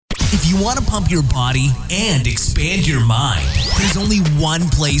If you want to pump your body and expand your mind, there's only one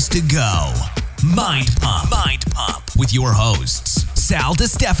place to go. Mind Pump. Mind Pump with your hosts, Sal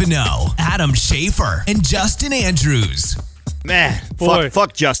DiStefano, Adam Schaefer, and Justin Andrews. Man,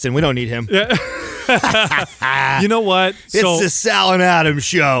 fuck Justin. We don't need him. Yeah. You know what? It's the Sal and Adam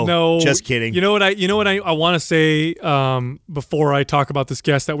show. No, just kidding. You know what I want to say before I talk about this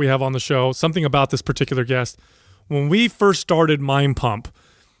guest that we have on the show. Something about this particular guest. When we first started Mind Pump,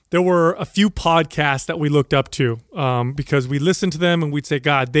 there were a few podcasts that we looked up to because we listened to them and we'd say,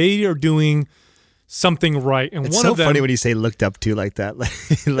 God, they are doing something right. And it's one so of them, funny when you say looked up to like that.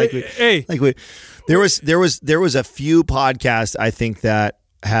 There was a few podcasts I think that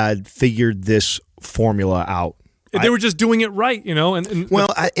had figured this formula out. They were just doing it right, you know. And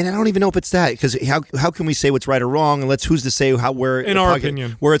I don't even know if it's that, because how can we say what's right or wrong? And who's to say where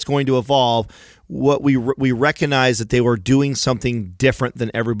it's going to evolve? What we recognize that they were doing something different than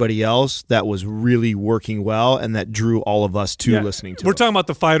everybody else that was really working well, and that drew all of us to listening to. We're talking about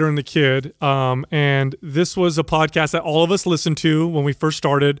The Fighter and the Kid, and this was a podcast that all of us listened to when we first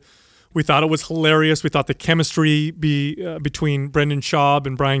started. We thought it was hilarious. We thought the chemistry between Brendan Schaub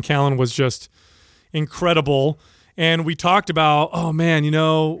and Brian Callen was just incredible. And we talked about, oh man,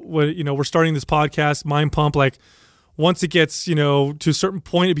 we're starting this podcast, Mind Pump. Like, once it gets, to a certain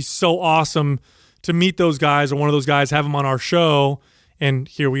point, it'd be so awesome to meet those guys or one of those guys, have them on our show. And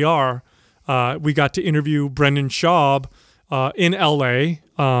here we are. We got to interview Brendan Schaub in LA,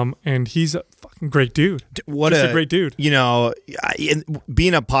 and he's a fucking great dude. Just a great dude. Being a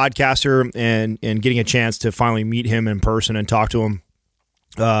podcaster and getting a chance to finally meet him in person and talk to him,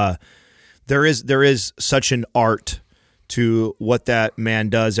 there is such an art to what that man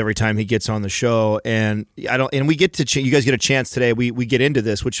does every time he gets on the show, and we get to you guys get a chance today. We get into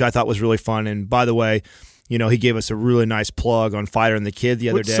this, which I thought was really fun. And by the way, he gave us a really nice plug on Fighter and the Kid the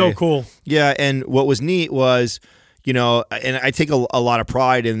other day. So cool. Yeah, and what was neat was, and I take a lot of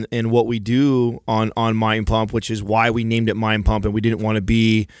pride in what we do on Mind Pump, which is why we named it Mind Pump, and we didn't want to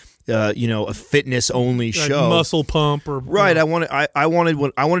be a fitness only show, muscle pump or right. I wanted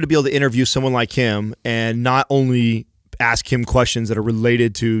to be able to interview someone like him and not only ask him questions that are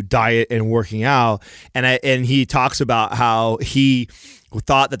related to diet and working out, and he talks about how he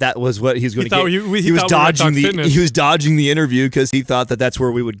thought that was what he was going to get. He was dodging the interview because he thought that that's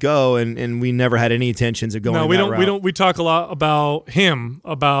where we would go, and we never had any intentions of going. No, we don't. We talk a lot about him,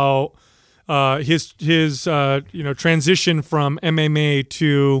 about his transition from MMA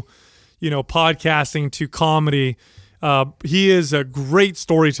to podcasting to comedy. He is a great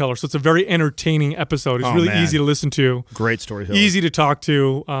storyteller, so it's a very entertaining episode. It's really easy to listen to. Great storyteller. Easy to talk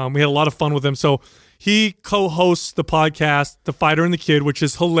to. We had a lot of fun with him. So he co-hosts the podcast, The Fighter and the Kid, which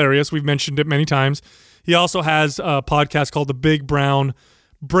is hilarious. We've mentioned it many times. He also has a podcast called The Big Brown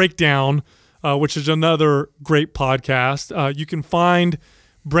Breakdown, which is another great podcast. You can find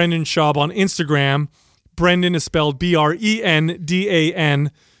Brendan Schaub on Instagram. Brendan is spelled Brendan.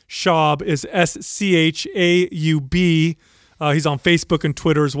 Schaub is Schaub. He's on Facebook and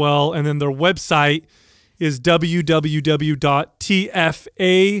Twitter as well. And then their website is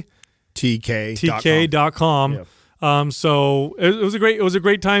www.tfatk.com. Yep. So it was a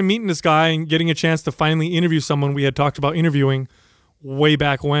great time meeting this guy and getting a chance to finally interview someone we had talked about interviewing way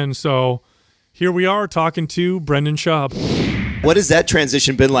back when. So here we are talking to Brendan Schaub. What has that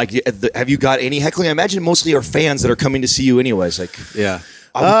transition been like? Have you got any heckling? I imagine mostly are fans that are coming to see you anyways. Yeah.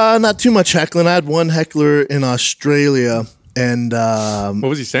 Not too much heckling. I had one heckler in Australia, and what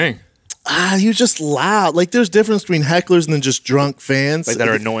was he saying? He was just loud. Like, there's difference between hecklers and then just drunk fans. Like that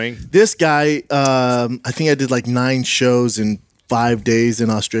are annoying. This guy, I think I did like 9 shows in 5 days in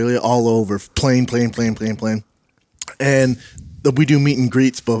Australia, all over, plane. And we do meet and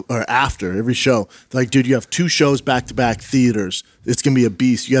greets after every show. They're like, dude, you have 2 shows back-to-back theaters. It's going to be a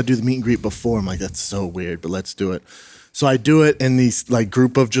beast. You got to do the meet and greet before. I'm like, that's so weird, but let's do it. So I do it, and these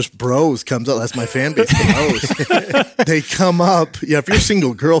group of just bros comes up. That's my fan base, bros. They come up. Yeah, if you're a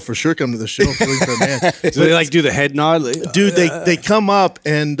single girl, for sure come to the show. For a man. Do they do the head nod? Dude, they come up,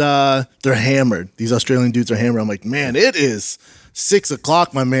 and they're hammered. These Australian dudes are hammered. I'm like, man, it is 6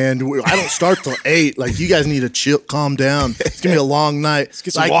 o'clock, my man. I don't start till 8. Like, you guys need to chill, calm down. It's going to be a long night. Let's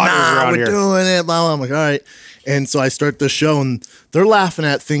get some waters around here. We're doing it. Blah, blah. I'm like, all right. And so I start the show, and they're laughing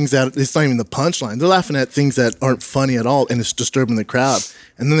at things that it's not even the punchline. They're laughing at things that aren't funny at all, and it's disturbing the crowd.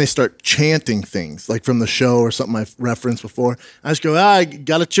 And then they start chanting things like from the show or something I've referenced before. I just go,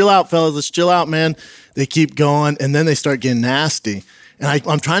 gotta chill out, fellas. Let's chill out, man. They keep going, and then they start getting nasty. And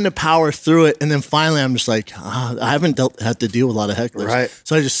I'm trying to power through it, and then finally I'm just like, I haven't had to deal with a lot of hecklers. Right.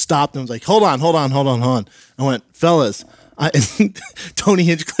 So I just stopped and was like, hold on. I went, fellas, Tony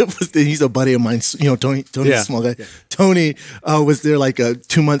Hinchcliffe was there. He's a buddy of mine. You know, Tony's a small guy. Yeah. Tony was there like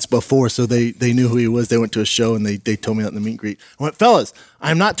 2 months before, so they knew who he was. They went to a show, and they told me that in the meet and greet. I went, fellas,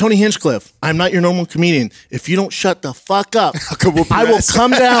 I'm not Tony Hinchcliffe. I'm not your normal comedian. If you don't shut the fuck up, I will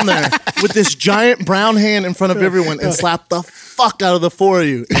come down there with this giant brown hand in front of everyone and slap the fuck out of the four of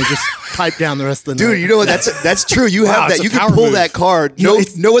you and just pipe down the rest of the night. Dude, you know what? That's true. You have that. You can pull that card.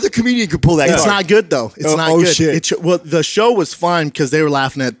 No other comedian could pull that card. It's not good, though. It's not good. Shit. Well, the show was fine because they were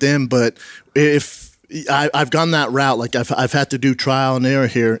laughing at them, but if I've gone that route, like I've had to do trial and error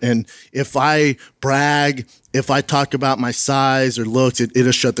here, and if I brag, if I talk about my size or looks,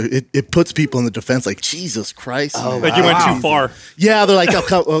 it'll shut it puts people in the defense like, Jesus Christ. Oh, like you went too far. Yeah, they're like,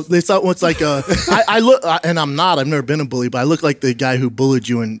 it's like I look, and I'm not, I've never been a bully, but I look like the guy who bullied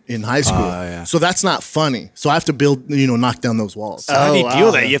you in high school. Yeah. So that's not funny. So I have to knock down those walls. So how do you deal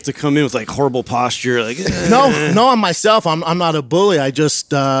with that? You have to come in with like horrible posture. Like No, I'm myself. I'm not a bully. I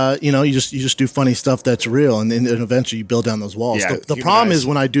just, you just do funny stuff that's real. And then eventually you build down those walls. Yeah, the problem is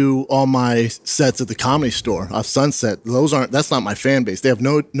when I do all my sets at the Comedy Store off Sunset, that's not my fan base. They have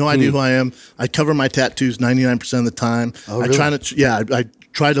no idea who I am. I cover my tattoos 99% of the time. Oh, really? I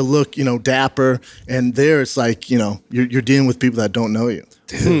try to look, dapper, and there it's like, you're dealing with people that don't know you.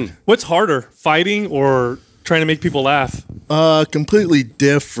 What's harder, fighting or trying to make people laugh? Completely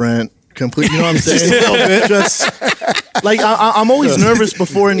different. You know what I'm saying? A little bit. Just like I'm always nervous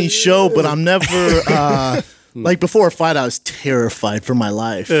before any show, but I'm never like before a fight. I was terrified for my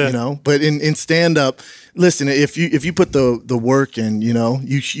life, But in stand up, listen, if you put the work in,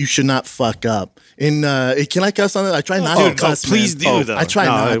 you should not fuck up. Can I cuss on it? I try not to cuss. Please do. Though. I try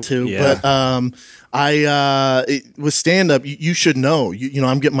not to, but with stand up, you should know.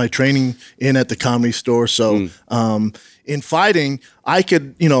 I'm getting my training in at the Comedy Store, so in fighting, I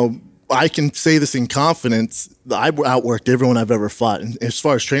can say this in confidence. I outworked everyone I've ever fought. And as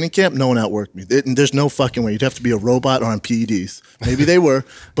far as training camp, no one outworked me. There's no fucking way. You'd have to be a robot or on PEDs. Maybe they were,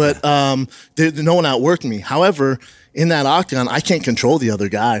 but no one outworked me. However, in that octagon, I can't control the other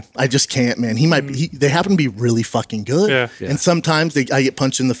guy. I just can't, man. They happen to be really fucking good. Yeah. And sometimes I get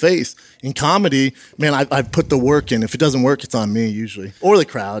punched in the face. In comedy, man, I've put the work in. If it doesn't work, it's on me usually. Or the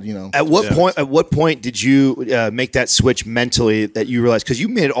crowd, At what point did you make that switch mentally that you realized, because you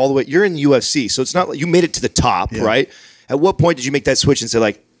made it all the way, you're in the UFC, so it's not like you made it to the top, right? At what point did you make that switch and say,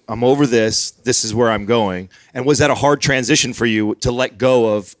 like, I'm over this is where I'm going? And was that a hard transition for you to let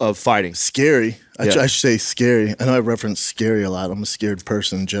go of fighting? Scary. I should say scary. I know I reference scary a lot. I'm a scared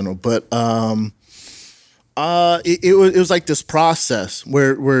person in general. But it was like this process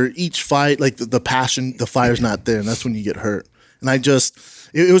where each fight, like the passion, the fire's not there, and that's when you get hurt. And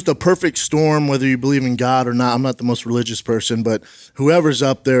it was the perfect storm, whether you believe in God or not. I'm not the most religious person, but whoever's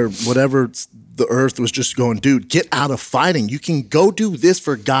up there, whatever the earth was just going, dude, get out of fighting. You can go do this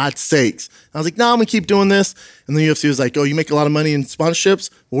for God's sakes. And I was like, no, I'm going to keep doing this. And the UFC was like, oh, you make a lot of money in sponsorships?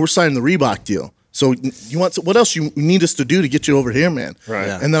 Well, we're signing the Reebok deal. So what else you need us to do to get you over here, man? Right.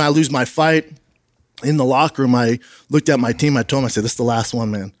 Yeah. And then I lose my fight. In the locker room, I looked at my team. I told them, I said, this is the last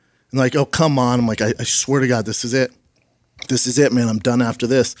one, man. And they're like, oh, come on. I'm like, I swear to God, this is it. This is it, man. I'm done after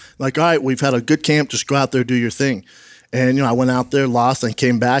this. Like, all right, we've had a good camp. Just go out there, do your thing. And, I went out there, lost, and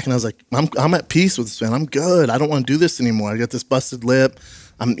came back, and I was like, I'm at peace with this, man. I'm good. I don't want to do this anymore. I got this busted lip.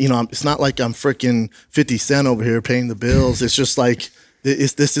 It's not like I'm freaking 50 Cent over here paying the bills. It's just like,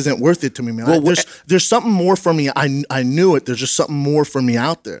 this isn't worth it to me, man. Well, there's something more for me. I knew it. There's just something more for me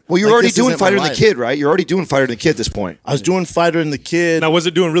out there. Well, you're already doing Fighter and the Kid, right? You're already doing Fighter and the Kid at this point. I was doing Fighter and the Kid. Now, was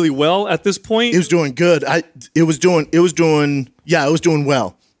it doing really well at this point? It was doing good. It was doing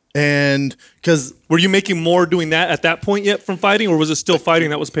well. And because were you making more doing that at that point yet from fighting, or was it still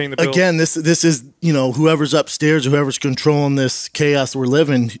fighting that was paying the bill? Again, this is whoever's upstairs, whoever's controlling this chaos we're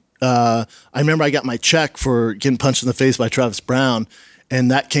living. I remember I got my check for getting punched in the face by Travis Brown. And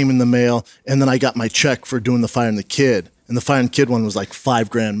that came in the mail, and then I got my check for doing the Fire and the Kid. And the Fire and Kid one was like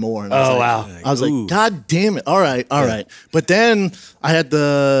 $5,000 more. And wow. I was like, God damn it. All right. But then I had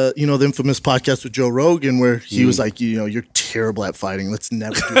the infamous podcast with Joe Rogan where he was like, you're terrible at fighting. Let's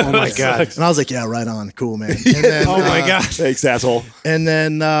never do that. Oh my God. And I was like, yeah, right on. Cool, man. And then, oh my God. Thanks, asshole. And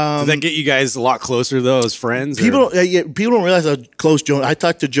then did that get you guys a lot closer though as friends? People don't realize how close Joe. I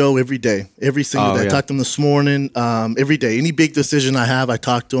talk to Joe every day, every single day. I talked to him this morning, every day. Any big decision I have, I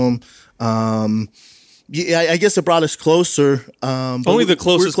talk to him. Yeah, I guess it brought us closer. But Only the we're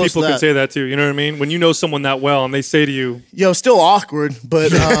closest close people to can that. say that too. You know what I mean? When you know someone that well and they say to you, Still awkward,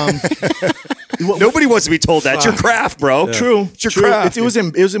 but Nobody wants to be told that. It's your craft, bro. true. It's your true. craft. It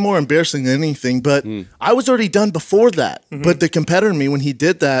was more embarrassing than anything. But I was already done before that. But the competitor in me, when he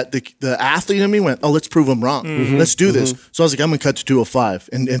did that, the athlete in me went, "Oh, let's prove him wrong. Let's do this." So I was like, "I'm gonna cut to 205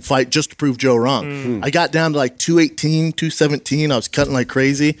 and fight just to prove Joe wrong." I got down to like 218, 217. I was cutting like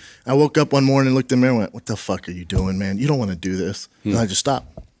crazy. I woke up one morning and looked in the mirror and went, "What the fuck are you doing, man? You don't want to do this." And I just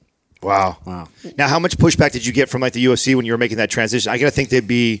stopped. Wow. Now, how much pushback did you get from like the UFC when you were making that transition? I gotta think they'd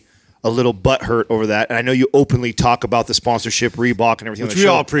be a little butthurt over that. And I know you openly talk about the sponsorship, Reebok, and everything. Which on the we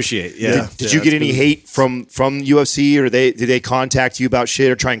show. all appreciate. Yeah. Did you get any hate from UFC, or did they contact you about shit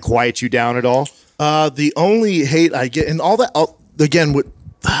or try and quiet you down at all? The only hate I get, and all that, again,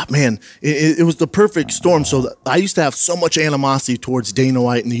 it was the perfect storm. So I used to have so much animosity towards Dana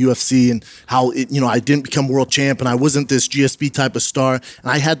White and the UFC, and how I didn't become world champ, and I wasn't this GSP type of star,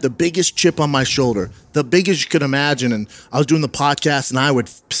 and I had the biggest chip on my shoulder, the biggest you could imagine. And I was doing the podcast, and I would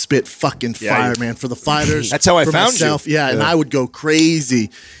spit fucking fire, man, for the fighters. That's how I for found myself. you. Yeah, and I would go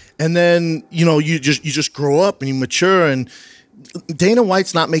crazy, and then you just grow up and you mature. And Dana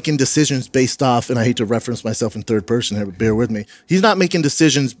White's not making decisions based off, and I hate to reference myself in third person here, but bear with me. He's not making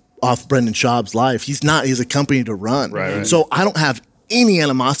decisions off Brendan Schaub's life. He's a company to run. Right. So I don't have any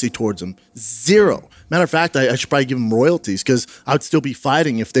animosity towards him. Zero. Matter of fact, I should probably give him royalties, because I would still be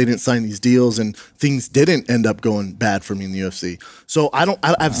fighting if they didn't sign these deals and things didn't end up going bad for me in the UFC. So I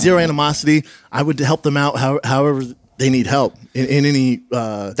have zero animosity. I would help them out however they need help in any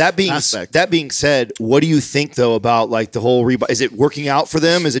aspect. That being said, what do you think though about like the whole Reebok? Is it working out for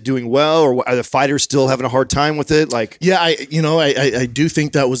them? Is it doing well, or are the fighters still having a hard time with it? Like, yeah, I do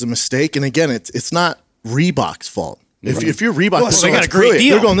think that was a mistake. And again, it's not Reebok's fault. If you're Reebok, they got a great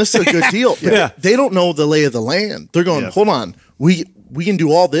deal. They're going, this is a good deal. Yeah. They don't know the lay of the land. They're going, hold on, we can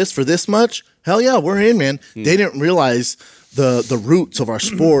do all this for this much? Hell yeah, we're in, man. They didn't realize the roots of our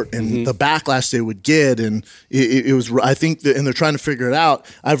sport and the backlash they would get, and it was, I think, and they're trying to figure it out.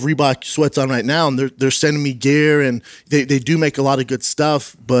 I have Reebok sweats on right now, and they're sending me gear, and they do make a lot of good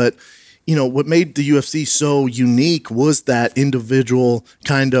stuff, but what made the UFC so unique was that individual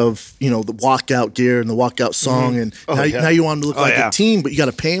kind of, the walkout gear and the walkout song. And now you want them to look like a team, but you got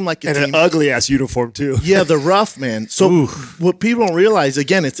to pay them like a and team. an ugly ass uniform too. Yeah, they're rough, man. So what people don't realize,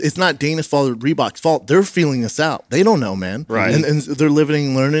 again, it's not Dana's fault or Reebok's fault. They're feeling this out. They don't know, man. Right. And they're living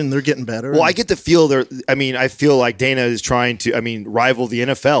and learning, and they're getting better. Well, I get the feel I feel like Dana is trying to, rival the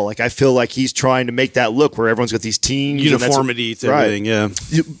NFL. Like, I feel like he's trying to make that look where everyone's got these teams. Uniformity to everything, yeah.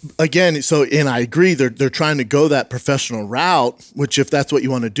 Again, and I agree, they're trying to go that professional route, which if that's what you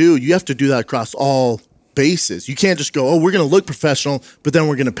want to do, you have to do that across all bases. You can't just go, we're going to look professional, but then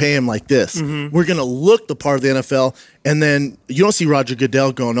we're going to pay him like this. We're going to look the part of the NFL, and then you don't see Roger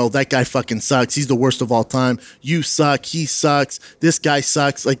Goodell going, oh, that guy fucking sucks. He's the worst of all time. You suck. He sucks. This guy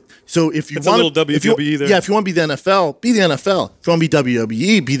sucks. Like, so if you It's want a little WWE there. Yeah, if you want to be the NFL, be the NFL. If you want to be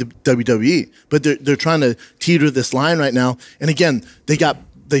WWE, be the WWE. But they're trying to teeter this line right now. And again,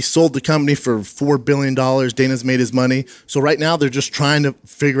 they sold the company for $4 billion. Dana's made his money. So right now they're just trying to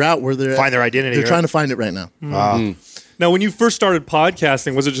figure out where they're Find their identity, They're right? trying to find it right now. now, when you first started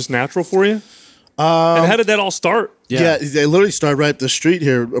podcasting, was it just natural for you? And how did that all start? Yeah, they literally started right up the street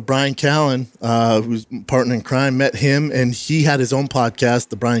here. Brian Callen, who's partner in crime, met him, and he had his own podcast.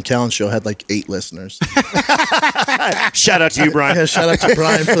 The Brian Callen Show had like 8 listeners. Shout out to you, Brian. Yeah, shout out to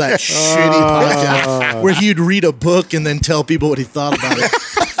Brian for that shitty podcast where he'd read a book and then tell people what he thought about it.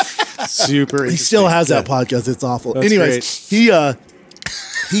 Super. He still has that podcast. It's awful. That's Anyways,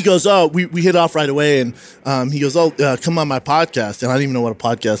 he goes, oh, we hit off right away, and he goes, oh, come on my podcast. And I didn't even know what a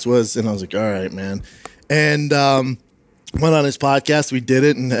podcast was, and I was like, all right, man. And went on his podcast. We did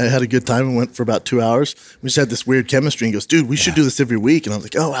it, and I had a good time. We went for about 2 hours. We just had this weird chemistry. And he goes, dude, we should do this every week. And I was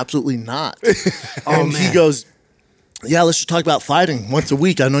like, oh, absolutely not. And he goes, yeah, let's just talk about fighting once a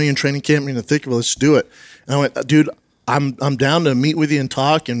week. I know you're in training camp, you're in the thick of it. Let's just do it. And I went, dude, I'm down to meet with you and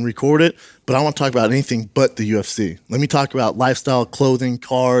talk and record it, but I want to talk about anything but the UFC. Let me talk about lifestyle, clothing,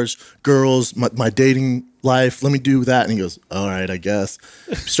 cars, girls, my dating life. Let me do that. And he goes, all right, I guess.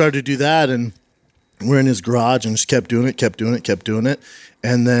 Started to do that, and we're in his garage and just kept doing it.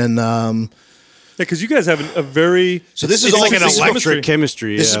 And then because you guys have a very this is It's all like an this is electric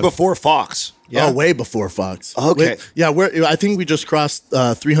chemistry. This is before Fox. Yeah. Oh, way before Fox. Okay. I think we just crossed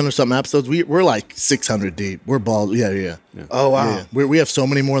 300 something episodes. We're like 600 deep. We're bald. Yeah. Oh, wow. Yeah. We have so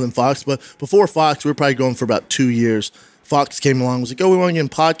many more than Fox. But before Fox, we were probably going for about 2 years. Fox came along, was like, oh, we want to get in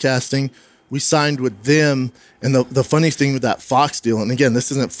podcasting. we signed with them. And the funny thing with that Fox deal, and again, this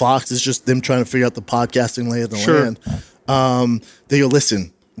isn't Fox, it's just them trying to figure out the podcasting lay of the land. They go,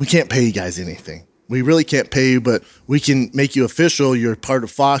 listen, we can't pay you guys anything. We really can't pay you, but we can make you official. You're part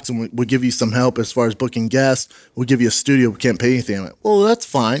of Fox, and we'll give you some help as far as booking guests. We'll give you a studio. We can't pay anything. I went, well, that's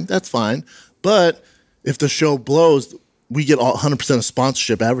fine. That's fine. But if the show blows, we get 100% of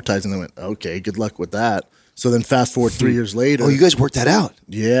sponsorship advertising. They went, okay, good luck with that. So then fast forward 3 years later. Oh, you guys worked that out.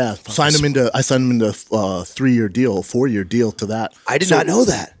 Yeah. I signed them into a 3-year deal, a 4-year deal to that. I did not know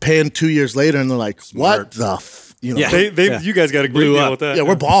that. Paying 2 years later, and they're like, what the you know, you guys got a great deal with that. Yeah,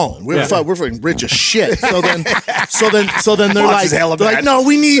 we're balling. We're fucking rich as shit. So then they're like, no,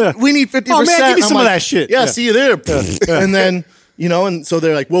 we need 50%. Oh man, give me some of like, that shit. Yeah, see you there. And then and so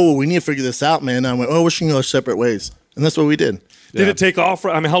they're like, whoa, we need to figure this out, man. And I went, oh, we're going to go our separate ways, and that's what we did. Did it take off?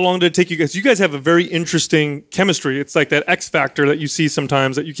 I mean, how long did it take you guys? You guys have a very interesting chemistry. It's like that X factor that you see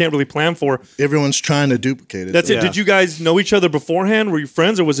sometimes that you can't really plan for. Everyone's trying to duplicate it. That's it. Did you guys know each other beforehand? Were you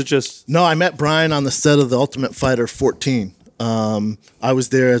friends, or was it just? No, I met Brian on the set of The Ultimate Fighter 14. I was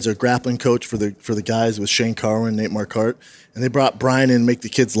there as a grappling coach for the guys with Shane Carwin, Nate Marquardt, and they brought Brian in to make the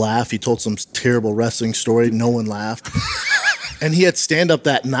kids laugh. He told some terrible wrestling story. No one laughed. And he had stand-up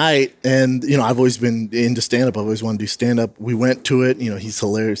that night, and, I've always been into stand-up. I've always wanted to do stand-up. We went to it. He's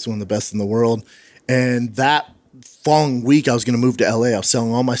hilarious, one of the best in the world. And that following week, I was going to move to L.A. I was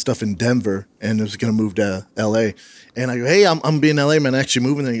selling all my stuff in Denver, and I was going to move to L.A. And I go, hey, I'm being in L.A., man. I'm actually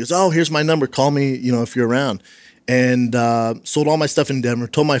moving there. He goes, oh, here's my number. Call me, if you're around. And sold all my stuff in Denver.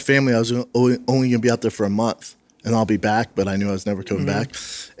 Told my family I was only going to be out there for a month, and I'll be back, but I knew I was never coming back.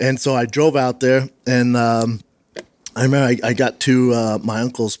 And so I drove out there, and I remember I got to my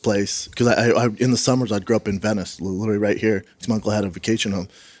uncle's place because I in the summers I'd grow up in Venice, literally right here, because my uncle had a vacation home.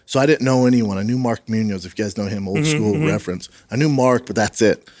 So I didn't know anyone. I knew Mark Munoz, if you guys know him, old school reference. I knew Mark, but that's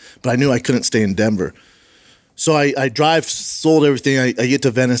it. But I knew I couldn't stay in Denver. So I drive, sold everything. I get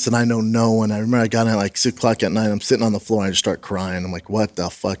to Venice, and I know no one. I remember I got in at like 6 o'clock at night. I'm sitting on the floor, and I just start crying. I'm like, what the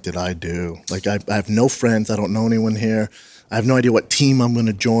fuck did I do? Like, I have no friends. I don't know anyone here. I have no idea what team I'm going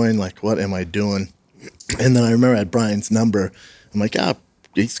to join. Like, what am I doing? And then I remember I had Brian's number. I'm like,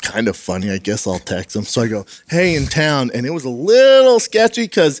 he's kind of funny. I guess I'll text him. So I go, hey, in town. And it was a little sketchy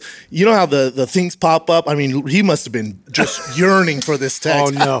because you know how the things pop up? I mean, he must have been just yearning for this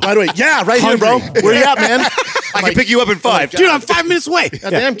text. Oh, no. By the way, yeah, right here, bro. Where you at, man? I can pick you up in 5. Dude, I'm 5 minutes away.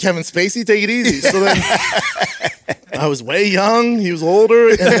 God damn, Kevin Spacey, take it easy. So then I was way young. He was older.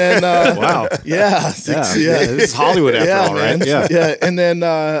 And then, Wow. Yeah. This is Hollywood after all, right? Man. Yeah. And then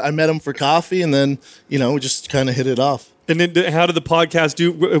I met him for coffee, and then, we just kind of hit it off. And then how did the podcast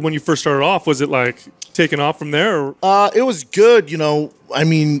do when you first started off? Was it like taking off from there? Or? It was good. I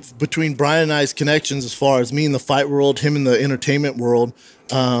mean, between Brian and I's connections, as far as me in the fight world, him in the entertainment world,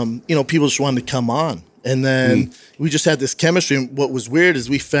 people just wanted to come on. And then we just had this chemistry. And what was weird is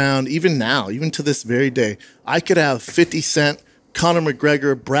we found, even now, even to this very day, I could have 50 Cent, Conor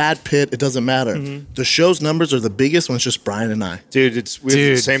McGregor, Brad Pitt, it doesn't matter. The show's numbers are the biggest when it's just Brian and I. Dude, we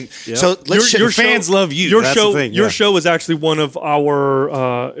have the same. Yep. So your fans love you. Your That's show, the thing. your show is actually one of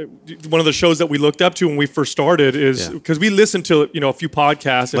the shows that we looked up to when we first started. Is because we listened to a few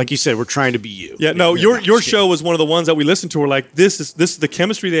podcasts. And, like you said, we're trying to be you. Yeah, no, your show was one of the ones that we listened to. We're like, this is the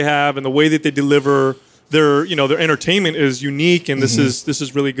chemistry they have and the way that they deliver their entertainment is unique, and this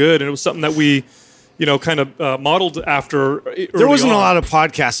is really good. And it was something that we kind of modeled after. There wasn't a lot of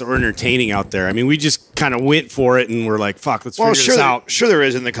podcasts that were entertaining out there. I mean, we just kind of went for it, and we're like, "Fuck, let's figure this out." Sure, there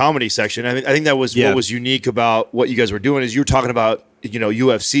is in the comedy section. I think that was what was unique about what you guys were doing is you were talking about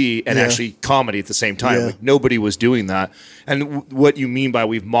UFC and actually comedy at the same time. Yeah. Like, nobody was doing that. And what you mean by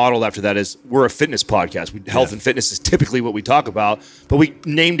we've modeled after that is we're a fitness podcast. Health and fitness is typically what we talk about, but we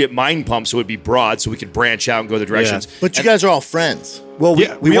named it Mind Pump so it'd be broad, so we could branch out and go the directions. Yeah. But you guys are all friends. Well, we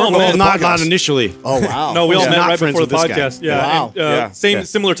all weren't met not initially. Oh, wow. No, we all met Not right friends before the with this guy. podcast. Yeah, Wow. And,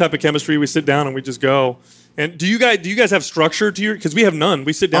 similar type of chemistry. We sit down and we just go. And do you guys have structure to your? Because we have none.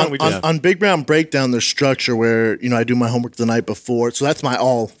 We sit down. On Big Brown Breakdown, there's structure where I do my homework the night before. So that's my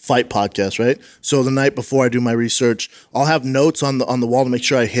all fight podcast, right? So the night before I do my research, I'll have notes on the wall to make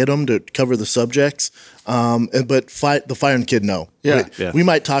sure I hit them to cover the subjects. But the Fire and Kid, no. We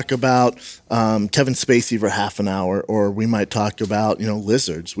might talk about Kevin Spacey for half an hour, or we might talk about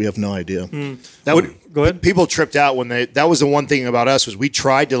lizards. We have no idea. Go ahead. People tripped out when that was the one thing about us was we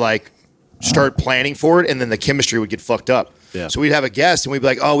tried to start planning for it, and then the chemistry would get fucked up. Yeah. So we'd have a guest, and we'd be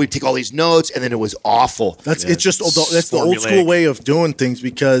like, "Oh, we'd take all these notes," and then it was awful. That's the old school way of doing things,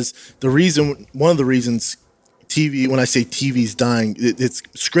 because one of the reasons TV, when I say TV's dying, it's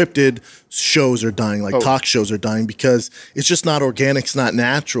scripted shows are dying, talk shows are dying, because it's just not organic, it's not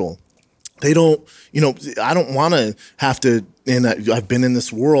natural. They don't, I don't want to have to, and I've been in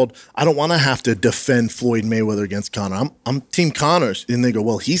this world, I don't want to have to defend Floyd Mayweather against Conor. I'm Team Conor. And they go,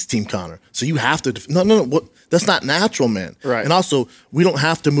 well, he's Team Conor. So you have to, no, that's not natural, man. Right. And also, we don't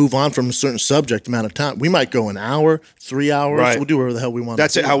have to move on from a certain subject amount of time. We might go an hour, 3 hours. Right. We'll do whatever the hell we want.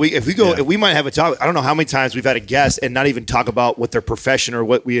 That's it. If we might have a topic. I don't know how many times we've had a guest and not even talk about what their profession or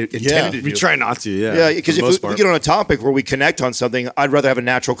what we intended to do. We try not to, Yeah, because if we get on a topic where we connect on something, I'd rather have a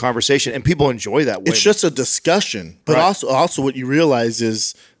natural conversation, and people enjoy that way. It's just a discussion. But also what you realize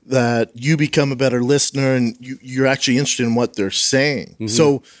is that you become a better listener and you're actually interested in what they're saying. Mm-hmm.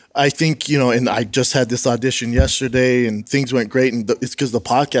 So I think, and I just had this audition yesterday and things went great. And it's because the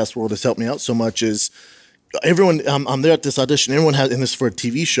podcast world has helped me out so much is everyone, I'm there at this audition. Everyone has, and this is for a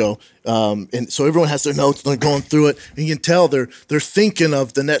TV show. And so everyone has their notes, they're going through it, and you can tell they're thinking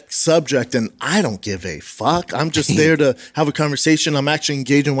of the next subject, and I don't give a fuck. I'm just there to have a conversation. I'm actually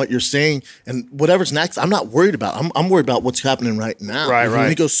engaged in what you're saying, and whatever's next, I'm not worried about. I'm worried about what's happening right now. Right.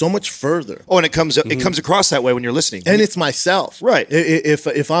 And it goes so much further. Oh, and it comes across that way when you're listening. And it's myself. Right.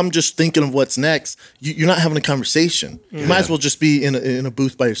 If I'm just thinking of what's next, you're not having a conversation. You might as well just be in a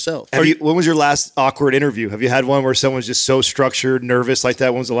booth by yourself. When was your last awkward interview? Have you had one where someone's just so structured, nervous like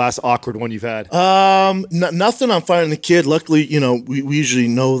that? When was the last awkward one you've had? Nothing on Firing the Kid. Luckily, we usually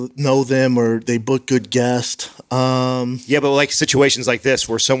know them or they book good guests. Yeah, but like situations like this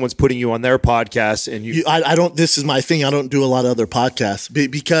where someone's putting you on their podcast and I don't. This is my thing. I don't do a lot of other podcasts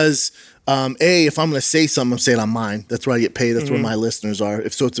because. If I'm going to say something, I'm saying it on mine. That's where I get paid. That's where my listeners are.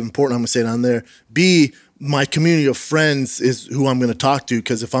 If it's important, I'm going to say it on there. B, my community of friends is who I'm going to talk to,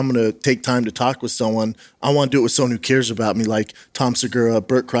 because if I'm going to take time to talk with someone, I want to do it with someone who cares about me, like Tom Segura,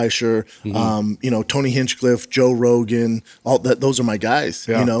 Burt Kreischer, Tony Hinchcliffe, Joe Rogan. All that. Those are my guys.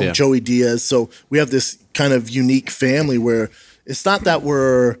 Yeah. Joey Diaz. So we have this kind of unique family where it's not that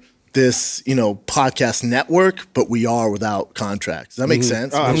we're this, podcast network, but we are without contracts. Does that make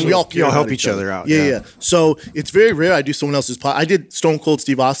sense? Oh, We all care about help each other out. Yeah. So it's very rare I do someone else's pod. I did Stone Cold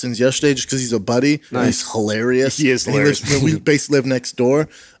Steve Austin's yesterday just because he's a buddy. Nice. He's hilarious. He is hilarious. We basically live next door.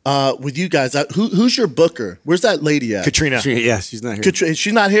 With you guys, who's your booker? Where's that lady at? Katrina. Yeah, she's not here. Is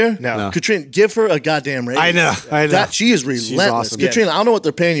she not here? No. Katrina, give her a goddamn raise. I know. She is relentless. She's awesome. Katrina, I don't know what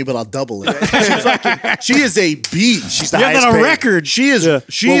they're paying you, but I'll double it. She is a beast. She's the You highest have that on paid. record. She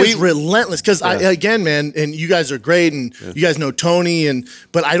is relentless because again, man, and you guys are great, and you guys know Tony,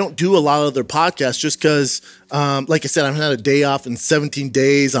 but I don't do a lot of other podcasts just because, like I said, I've had a day off in 17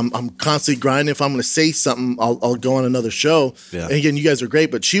 days. I'm constantly grinding. If I'm going to say something, I'll go on another show. Yeah. And again, you guys are great,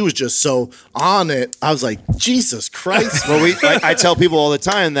 but she was just so on it. I was like, Jesus Christ. Well, I tell people all the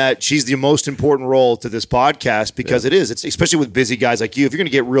time that she's the most important role to this podcast because it is. It's especially with busy guys like you. If you're going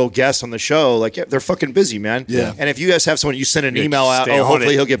to get real guests on the show, like they're fucking busy, man. Yeah. And if you guys have someone, you send an email out. Oh,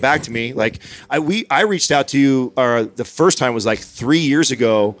 hopefully he'll get back to me. Like I reached out to you. The first time was like 3 years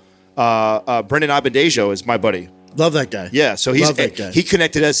ago. Brendan Abendejo is my buddy. Love that guy. Yeah, so he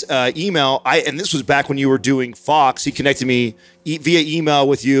connected us email. And this was back when you were doing Fox. He connected me via email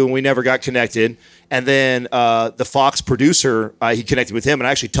with you, and we never got connected. And then the Fox producer, he connected with him, and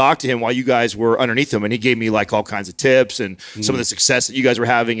I actually talked to him while you guys were underneath him, and he gave me like all kinds of tips and some of the success that you guys were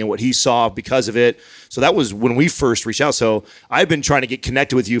having and what he saw because of it. So that was when we first reached out. So I've been trying to get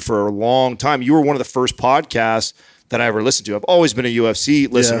connected with you for a long time. You were one of the first podcasts that I ever listened to. I've always been a UFC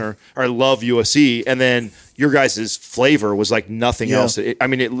listener, or I love UFC, and then your guys' flavor was like nothing else. It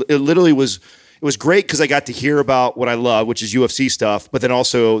literally was. It was great because I got to hear about what I love, which is UFC stuff, but then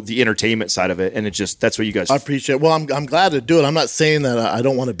also the entertainment side of it, and that's what you guys. I appreciate it. Well, I'm glad to do it. I'm not saying that I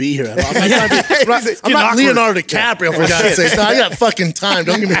don't want to be here. I'm not Leonardo DiCaprio, for God's sake. No, I got fucking time.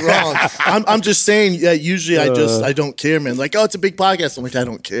 Don't get me wrong. I'm just saying. Yeah, usually I don't care, man. Like, oh, it's a big podcast. I'm like, I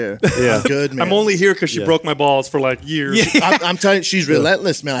don't care. Yeah, I'm good, man. I'm only here because she broke my balls for like years. I'm telling you, she's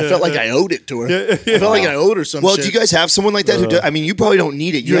relentless, man. I felt like I owed it to her. I felt like I owed her some. Well, shit. do you guys have someone like that who? You probably don't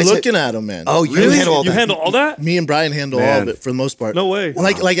need it. You're looking at him, man. Oh, you handle all that. You handle all that? Me and Brian handle all of it for the most part. No way.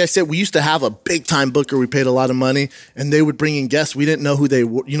 Like I said, we used to have a big time booker. We paid a lot of money, and they would bring in guests. We didn't know who they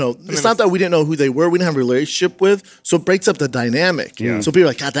were. It's not that we didn't know who they were. We didn't have a relationship with, so it breaks up the dynamic. Yeah. So people are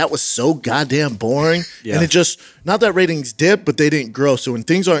like, God, that was so goddamn boring. Yeah. And it just, not that ratings dipped, but they didn't grow. So when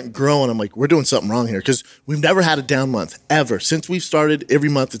things aren't growing, I'm like, we're doing something wrong here, because we've never had a down month ever. Since we've started, every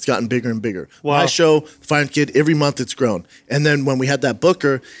month it's gotten bigger and bigger. Wow. My show, Fire Kid, every month it's grown. And then when we had that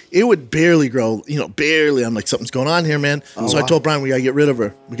booker, it would barely grow, barely. I'm like, something's going on here, man. So I told Brian, we got to get rid of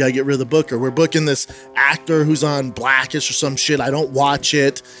her. We got to get rid of the booker. We're booking this actor who's on Blackish or some shit. I don't watch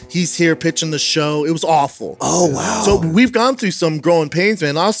it. He's here pitching the show. It was awful. Oh, wow. So we've gone through some growing pains,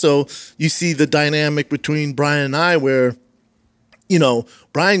 man. Also, you see the dynamic between Brian and I where,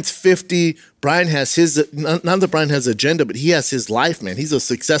 Brian's 50. Brian has his, not that Brian has an agenda, but he has his life, man. He's a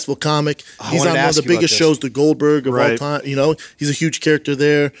successful comic. He's on one of the biggest shows, the Goldberg of all time. He's a huge character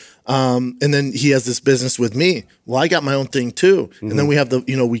there. And then he has this business with me. Well, I got my own thing too. And then we have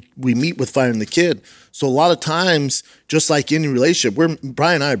we meet with Firing the Kid. So a lot of times, just like any relationship,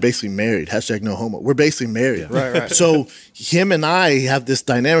 Brian and I are basically married. # no homo. We're basically married. Yeah. Right. So him and I have this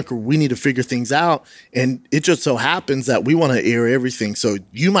dynamic where we need to figure things out. And it just so happens that we want to air everything. So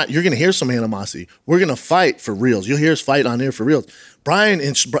you're going to hear some animosity. We're going to fight for reals. You'll hear us fight on air for reals. Brian,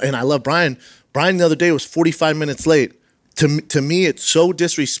 and I love Brian. Brian the other day was 45 minutes late. To me, it's so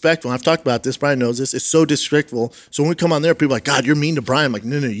disrespectful. I've talked about this. Brian knows this. It's so disrespectful. So when we come on there, people are like, God, you're mean to Brian. I'm like,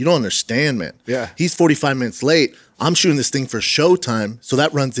 no, you don't understand, man. Yeah. He's 45 minutes late. I'm shooting this thing for showtime, so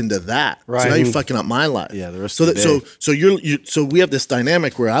that runs into that. Right. So now you're fucking up my life. Yeah, the rest of the day. So we have this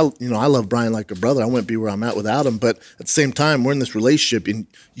dynamic where I love Brian like a brother. I wouldn't be where I'm at without him. But at the same time, we're in this relationship, and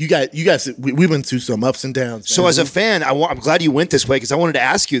you guys, we've been through some ups and downs. So as a fan, I'm glad you went this way because I wanted to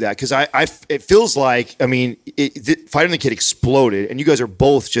ask you that because it feels like Fighting the Kid exploded, and you guys are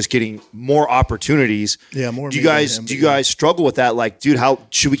both just getting more opportunities. Yeah, more. Do you guys struggle with that? Like, dude, how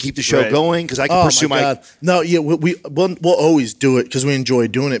should we keep the show going? Because I can pursue my. God. No, yeah, we'll always do it because we enjoy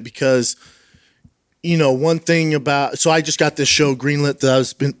doing it because. One thing about so I just got this show greenlit that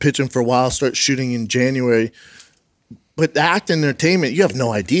I've been pitching for a while. Start shooting in January. But the act and entertainment, you have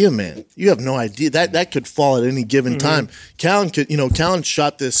no idea, man. You have no idea that could fall at any given time. Callan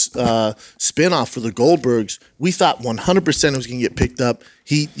shot this spinoff for the Goldbergs. We thought 100% it was going to get picked up.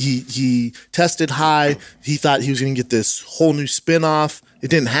 He tested high. He thought he was going to get this whole new spinoff. It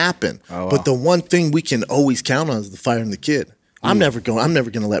didn't happen. Oh, wow. But the one thing we can always count on is the Firing the Kid. I'm never going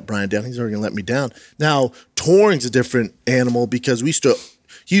to let Brian down. He's never going to let me down. Now, touring's a different animal because he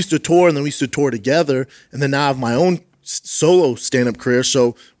used to tour and then we used to tour together, and then now I have my own solo stand-up career,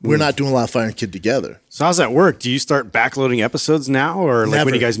 so we're not doing a lot of Firing Kid together. So how's that work? Do you start backloading episodes now, or like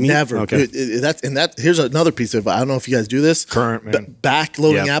when you guys meet? Never. Okay. Here's another piece of advice. I don't know if you guys do this.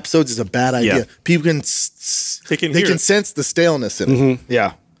 Backloading episodes is a bad idea. Yeah. People can sense the staleness in it.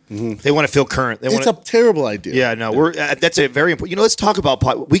 Yeah. Mm-hmm. They want to feel current. It's a terrible idea. Yeah, no, that's a very important. Let's talk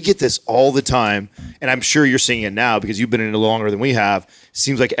about we get this all the time, and I'm sure you're seeing it now because you've been in it longer than we have.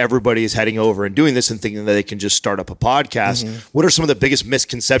 Seems like everybody is heading over and doing this and thinking that they can just start up a podcast. Mm-hmm. What are some of the biggest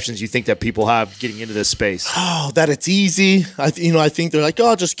misconceptions you think that people have getting into this space? Oh, that it's easy. I think they're like,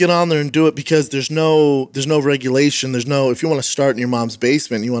 oh, just get on there and do it because there's no regulation. If you want to start in your mom's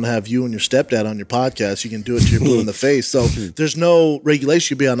basement, you want to have you and your stepdad on your podcast, you can do it till you're blue in the face. So there's no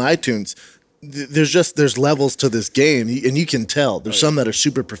regulation. You'll be on iTunes. There's levels to this game, and you can tell. There's some that are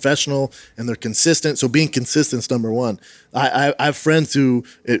super professional and they're consistent. So being consistent is number one. I have friends who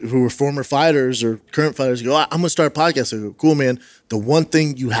are former fighters or current fighters go, I'm going to start a podcast. I go, cool, man. The one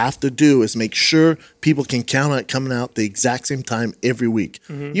thing you have to do is make sure people can count on it coming out the exact same time every week.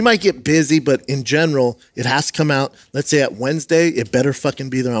 Mm-hmm. You might get busy, but in general, it has to come out. Let's say at Wednesday, it better fucking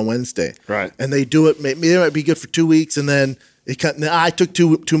be there on Wednesday. Right. And they do it. Maybe it might be good for 2 weeks, and then I took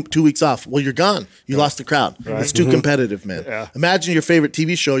two weeks off. Well, you're gone. You lost the crowd. Right. It's too competitive, man. Yeah. Imagine your favorite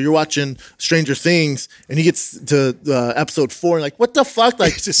TV show. You're watching Stranger Things, and you get to episode 4, and like, what the fuck?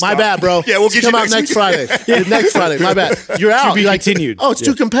 Like, my bad, bro. Yeah, we'll get come you out next Friday. Next Friday. My bad. You're out. You're like, continued. Oh, it's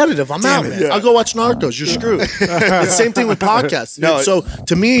too competitive. I'm out, man. Yeah. I'll go watch Narcos. You're screwed. It's the same thing with podcasts. No, so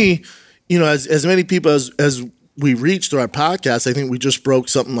to me, as many people as we reached through our podcast, I think we just broke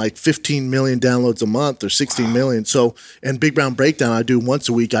something like 15 million downloads a month or 16 million. So, and Big Brown Breakdown, I do once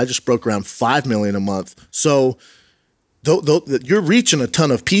a week. I just broke around 5 million a month. So you're reaching a ton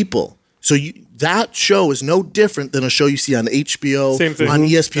of people. So that show is no different than a show you see on HBO, on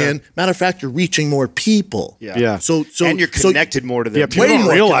ESPN. Yeah. Matter of fact, you're reaching more people. Yeah. So and you're connected more to them. Yeah, people don't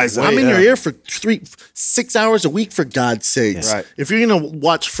realize that. I'm in your ear for 6 hours a week, for God's sakes. Right. If you're going to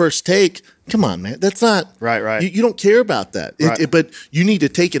watch First Take, come on, man. That's not right. You don't care about that. Right. But you need to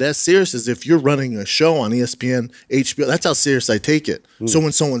take it as serious as if you're running a show on ESPN, HBO. That's how serious I take it. So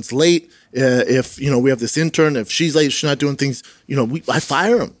when someone's late, if we have this intern, if she's late, she's not doing things. I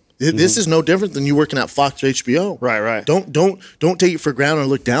fire them. This is no different than you working at Fox or HBO. Right. Don't take it for granted or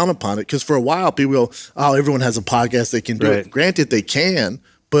look down upon it. Because for a while, people go, "Oh, everyone has a podcast; they can do it." Granted, they can,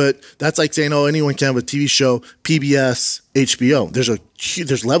 but that's like saying, "Oh, anyone can have a TV show." PBS, HBO.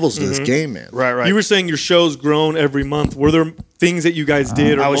 There's levels to this game, man. Right. You were saying your show's grown every month. Were there things that you guys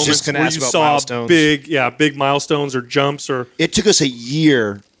did, or I was moments just gonna where ask you about saw milestones. big milestones or jumps? Or it took us a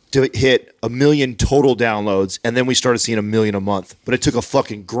year to hit 1 million total downloads, and then we started seeing 1 million a month. But it took a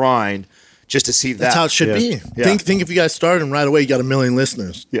fucking grind just to see that. That's how it should be. Yeah. Think if you guys started and right away you got 1 million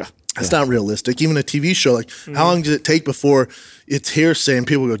listeners. Yeah. That's not realistic. Even a TV show, like how long does it take before it's hearsay and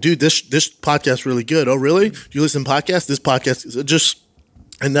people go, dude, this podcast is really good. Oh, really? Do you listen to podcasts? This podcast is just,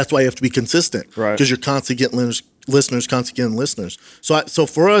 and that's why you have to be consistent, right? Because you're constantly getting listeners, constantly getting listeners. So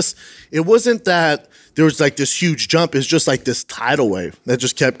for us, it wasn't that there was like this huge jump. It's just like this tidal wave that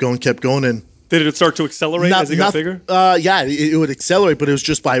just kept going, and did it start to accelerate as it got bigger? Yeah, it would accelerate, but it was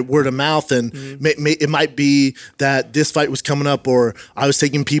just by word of mouth. And it might be that this fight was coming up, or I was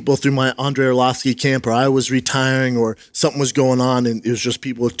taking people through my Andre Arlovsky camp, or I was retiring, or something was going on, and it was just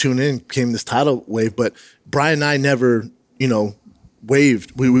people would tune in, came this tidal wave. But Brian and I never,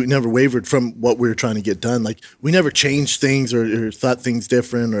 waved. We never wavered from what we were trying to get done. Like, we never changed things or thought things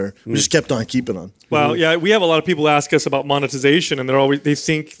different, or we just kept on keeping on. Well, yeah, we have a lot of people ask us about monetization, and they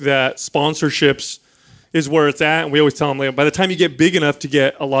think that sponsorships is where it's at, and we always tell them, like, by the time you get big enough to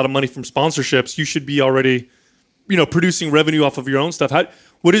get a lot of money from sponsorships, you should be already, producing revenue off of your own stuff.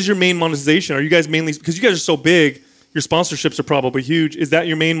 What is your main monetization? Are you guys mainly, because you guys are so big, your sponsorships are probably huge. Is that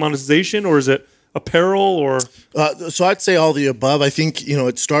your main monetization, or is it apparel, or? So I'd say all the above. I think,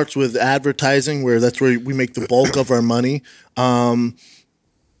 it starts with advertising, where that's where we make the bulk of our money.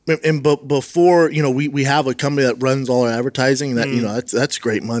 But before, we have a company that runs all our advertising. That that's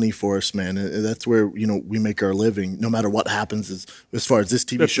great money for us, man. That's where we make our living, no matter what happens. As far as this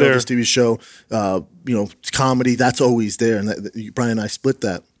TV show, comedy, that's always there, and Brian and I split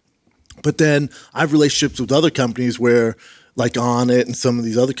that. But then I have relationships with other companies where, like On It and some of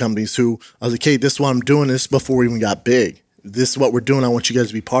these other companies, who I was like, hey, this is what I'm doing. This before we even got big. This is what we're doing. I want you guys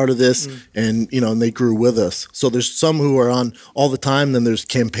to be part of this. And, and they grew with us. So there's some who are on all the time. Then there's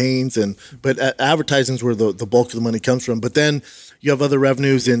campaigns, but advertising is where the bulk of the money comes from. But then you have other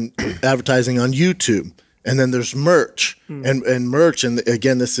revenues in advertising on YouTube. And then there's merch and merch. And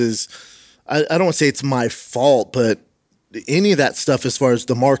again, this is, I don't want to say it's my fault, but any of that stuff, as far as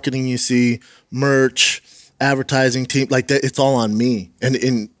the marketing you see, merch, advertising team, like that, it's all on me.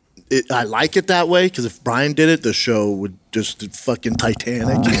 And I like it that way, because if Brian did it, the show would just fucking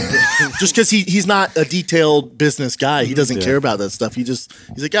Titanic. Just because he's not a detailed business guy, he doesn't care about that stuff. He's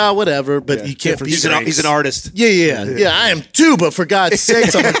like, whatever. But he can't. He's an artist. Yeah. I am too. But for God's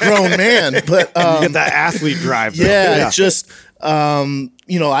sakes, I'm a grown man. But you get that athlete drive. Yeah, it's just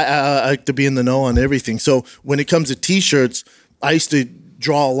I like to be in the know on everything. So when it comes to T-shirts, I used to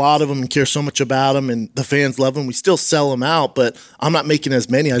draw a lot of them and care so much about them, and the fans love them. We still sell them out, but I'm not making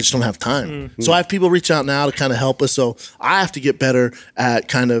as many. I just don't have time. So I have people reach out now to kind of help us. So I have to get better at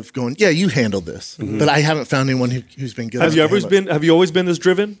kind of going, yeah, you handle this. But I haven't found anyone who's been good. Have you always been this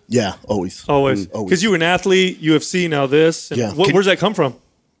driven? Yeah, always. Always. Because you were an athlete, UFC, now this. Yeah. Where's that come from?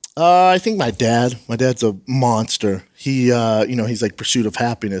 I think my dad's a monster. He, he's like Pursuit of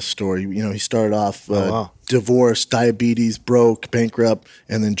Happiness story. He started off divorced, diabetes, broke, bankrupt,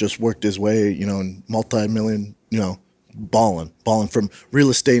 and then just worked his way, in multi-million, balling from real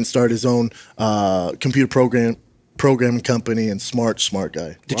estate, and started his own computer programming company, and smart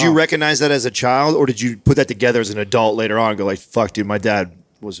guy. Did you recognize that as a child, or did you put that together as an adult later on and go like, fuck, dude, my dad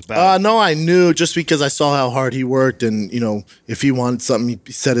was about No, I knew, just because I saw how hard he worked, and if he wanted something,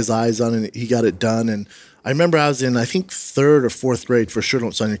 he set his eyes on it, and he got it done. And I remember I was in, I think, 3rd or 4th grade. For sure,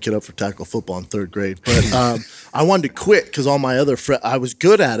 don't sign your kid up for tackle football in 3rd grade. But I wanted to quit because all my other friends, I was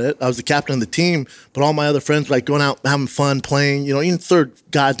good at it. I was the captain of the team, but all my other friends were like going out, having fun, playing. In 3rd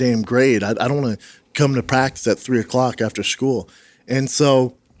goddamn grade, I don't want to come to practice at 3 o'clock after school. And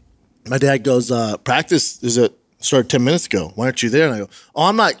so my dad goes, practice started 10 minutes ago. Why aren't you there? And I go,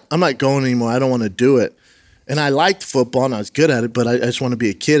 I'm not going anymore. I don't want to do it. And I liked football, and I was good at it, but I just want to be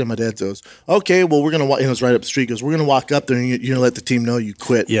a kid. And my dad goes, okay, well, we're going to walk. It was right up the street. He goes, we're going to walk up there, and you're going to let the team know you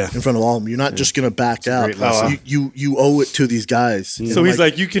quit in front of all of them. You're not just going to back out. You owe it to these guys. So he's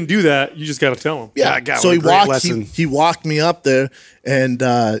like, you can do that. You just got to tell him. Yeah. So he walked me up there, and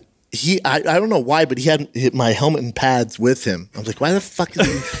I don't know why, but he had my helmet and pads with him. I was like, why the fuck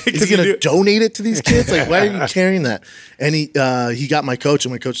is he going to donate it to these kids? Like, why are you carrying that? And he got my coach,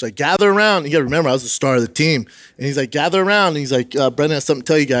 and my coach was like, gather around. You got to remember, I was the star of the team. And he's like, gather around. And he's like, Brendan has something to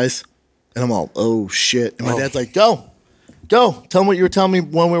tell you guys. And I'm all, oh, shit. And my dad's like, go. Tell him what you were telling me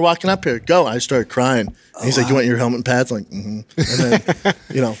when we were walking up here. Go. I started crying. And he's like, you want your helmet and pads? I'm like, mm-hmm.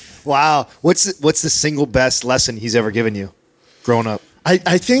 And then, Wow. What's the single best lesson he's ever given you growing up?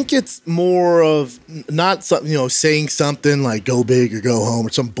 I think it's more of not something, saying something like go big or go home or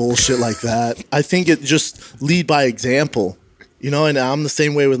some bullshit like that. I think it just lead by example. And I'm the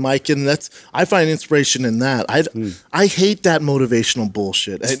same way with my kid, and I find inspiration in that. I hate that motivational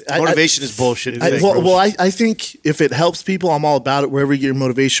bullshit. Motivation is bullshit. I think if it helps people, I'm all about it. Wherever you get your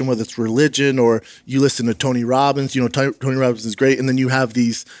motivation, whether it's religion or you listen to Tony Robbins, Tony Robbins is great, and then you have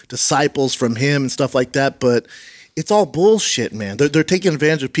these disciples from him and stuff like that, but it's all bullshit, man. They're taking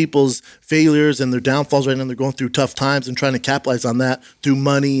advantage of people's failures and their downfalls right now. They're going through tough times and trying to capitalize on that through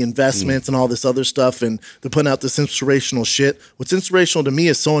money, investments, and all this other stuff. And they're putting out this inspirational shit. What's inspirational to me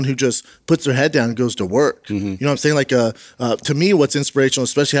is someone who just puts their head down and goes to work. You know what I'm saying? Like, to me, what's inspirational,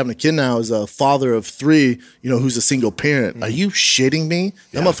 especially having a kid now, is a father of 3, who's a single parent. Are you shitting me?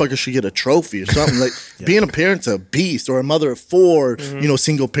 That motherfucker should get a trophy or something. Like, being a parent's a beast, or a mother of 4,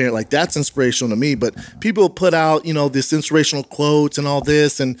 single parent. Like, that's inspirational to me. But people put out, this inspirational quotes and all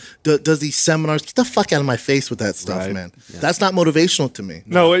this, and does these seminars. Get the fuck out of my face with that stuff, man. Yeah. That's not motivational to me.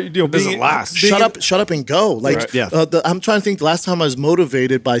 No, it doesn't last. Shut up and go. Like, I'm trying to think. The last time I was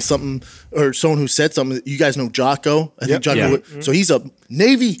motivated by something or someone who said something. You guys know Jocko? I think Jocko. So he's a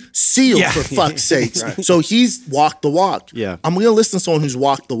Navy SEAL, for fuck's sakes. So he's walked the walk. Yeah. I'm going to listen to someone who's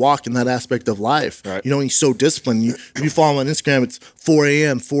walked the walk in that aspect of life. Right. He's so disciplined. You follow him on Instagram, it's 4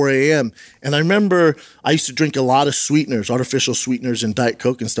 a.m. And I remember I used to drink a lot of sweeteners, artificial sweeteners, and Diet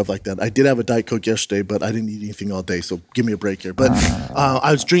Coke and stuff like that. I did have a Diet Coke yesterday, but I didn't eat anything all day, so give me a break here. But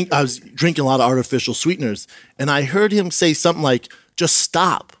I was drinking a lot of artificial sweeteners, and I heard him say something like, just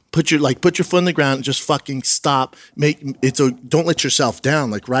stop. Put your foot in the ground and just fucking stop. Don't let yourself down.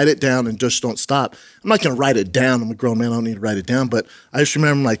 Like, write it down and just don't stop. I'm not gonna write it down. I'm a grown man. I don't need to write it down. But I just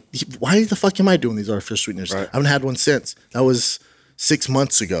remember, like, why the fuck am I doing these artificial sweeteners? Right. I haven't had one since. That was 6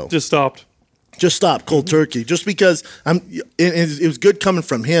 months ago. Just stopped. Cold turkey. Just because it was good coming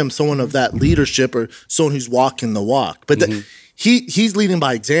from him, someone of that leadership or someone who's walking the walk. But he's leading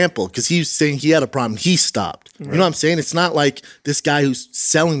by example, because he's saying he had a problem. He stopped. Right. You know what I'm saying? It's not like this guy who's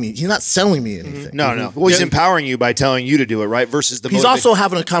selling me. He's not selling me anything. No. Well, he's empowering you by telling you to do it, right? Versus he's also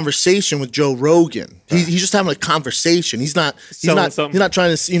having a conversation with Joe Rogan. Right. He's just having a conversation. He's not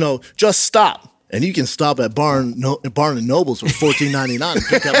trying to just stop. And you can stop at Barn and Nobles for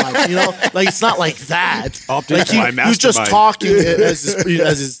 $14.99. Like, it's not like that. Like, he's just talking as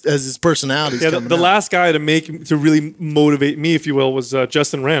his personality. Yeah, the last guy to really motivate me, if you will, was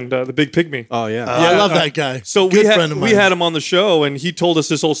Justin Rand, the Big Pygmy. Oh yeah, I love that guy. So we had him on the show, and he told us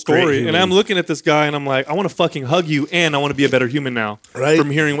this whole story. And I'm looking at this guy, and I'm like, I want to fucking hug you, and I want to be a better human now. Right? From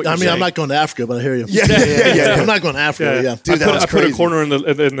hearing what you're saying. I'm not going to Africa, but I hear you. Yeah. I'm not going to Africa. Yeah. Dude, I put a corner in the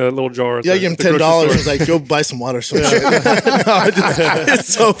little jar. Yeah, give him $10. It's like, go buy some water. Some shit.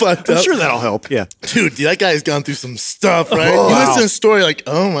 It's so fucked up. I'm sure that'll help. Yeah, dude, that guy's gone through some stuff, right? You listen to the story, like,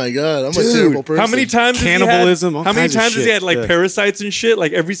 oh my god, I'm a terrible person. How many times cannibalism? How many times has he had like parasites and shit?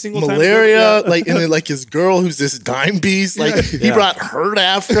 Like every single malaria, like, and then like his girl who's this dime beast, like he brought her to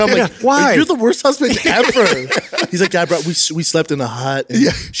Africa. I'm like, why? You're the worst husband ever. He's like, we slept in a hut,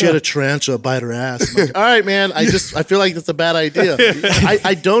 and she had a tarantula bite her ass. I'm like, all right, man, I feel like that's a bad idea.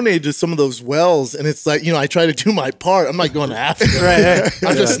 I donated to some of those wells, and it's like, I try to do my part. I'm not going to Africa. Right.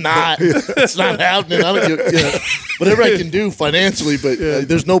 I'm just not. It's not happening. I don't whatever I can do financially, but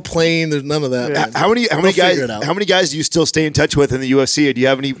there's no plane. There's none of that. Yeah. How many guys do you still stay in touch with in the UFC? Do you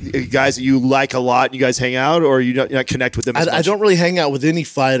have any guys that you like a lot and you guys hang out, or you not connect with them as much? I don't really hang out with any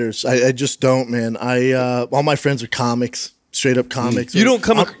fighters. I just don't, man. All my friends are comics. Straight up comics. You don't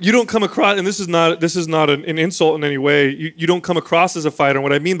come across, and this is not an insult in any way. You don't come across as a fighter. And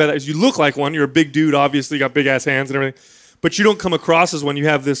what I mean by that is you look like one. You're a big dude, obviously, you got big ass hands and everything, but you don't come across as one. You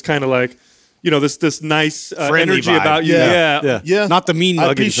have this kind of like, this nice energy vibe about you. Yeah. Not the mean mugging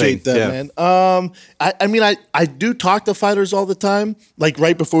I appreciate thing. That, man. I do talk to fighters all the time. Like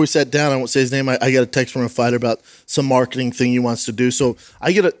right before we sat down, I won't say his name. I got a text from a fighter about some marketing thing he wants to do. So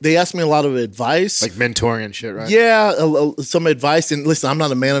they ask me a lot of advice, like mentoring and shit, right? Yeah, some advice. And listen, I'm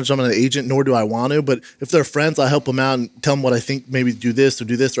not a manager. I'm not an agent, nor do I want to. But if they're friends, I help them out and tell them what I think. Maybe do this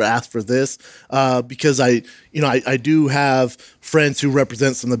or ask for this, because I do have friends who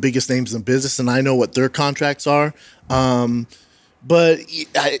represent some of the biggest names in business, and I know what their contracts are. But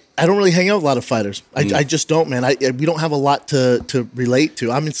I don't really hang out with a lot of fighters. I just don't, man. We don't have a lot to relate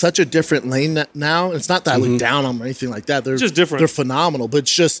to. I'm in such a different lane now. It's not that I look down on them or anything like that. They're just different. They're phenomenal, but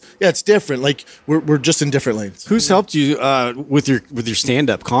it's just, it's different. Like we're just in different lanes. Who's helped you with your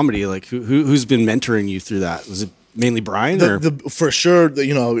stand-up comedy? Like who's been mentoring you through that? Was it mainly Brian? For sure,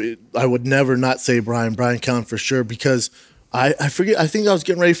 I would never not say Brian Count for sure, because I forget. I think I was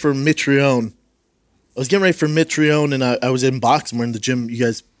getting ready for Mitrione. And I was in boxing. We're in the gym you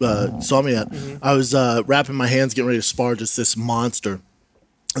guys saw me at. I was wrapping my hands, getting ready to spar just this monster.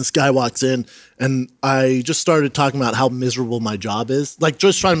 This guy walks in, and I just started talking about how miserable my job is, like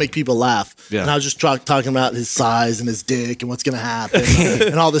just trying to make people laugh. Yeah. And I was just talking about his size and his dick and what's going to happen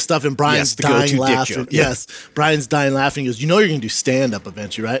and all this stuff. And Brian's the dying go-to dick laughing. joke. Yeah. Yes, Brian's dying laughing. He goes, "You know you're going to do stand-up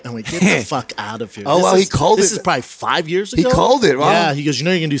eventually, right?" And I'm like, "Get the fuck out of here." Oh, wow, he called This it. is probably 5 years He ago. called it, wow. Yeah, he goes, "You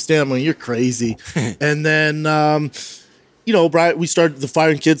know you're going to do stand-up." I'm like, "You're crazy." And then... Brian, the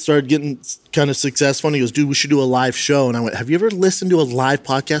Firing Kids started getting kind of successful. And he goes, "Dude, we should do a live show." And I went, "Have you ever listened to a live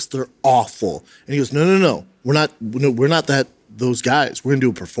podcast? They're awful." And he goes, No. We're not those guys. We're going to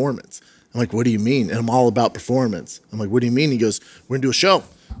do a performance. I'm like, "What do you mean?" And I'm all about performance. I'm like, "What do you mean?" He goes, "We're going to do a show."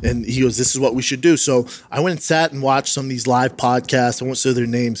 And he goes, "This is what we should do." So I went and sat and watched some of these live podcasts. I won't say their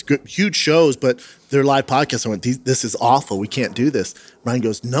names. Good, huge shows, but they're live podcasts. I went, "This is awful. We can't do this." Brian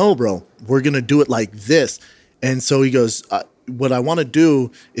goes, "No, bro. We're going to do it like this." And so he goes, "What I want to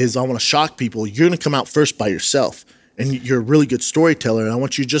do is I want to shock people. You're going to come out first by yourself, and you're a really good storyteller. And I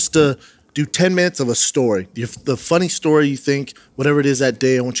want you just to do 10 minutes of a story. The funny story you think, whatever it is that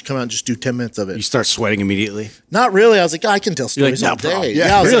day, I want you to come out and just do 10 minutes of it." You start sweating immediately. Not really. I was like, "I can tell You're like, stories "No all problem." day."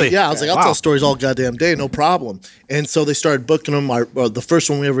 Yeah, I was really? like, I was like, "I'll Wow. tell stories all goddamn day, no problem." And so they started booking them. The first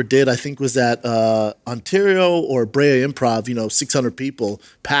one we ever did, I think, was at Ontario or Brea Improv. 600 people,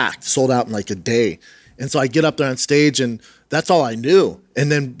 packed, sold out in like a day. And so I get up there on stage, and that's all I knew.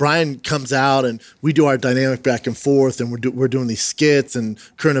 And then Brian comes out, and we do our dynamic back and forth, and we're doing these skits and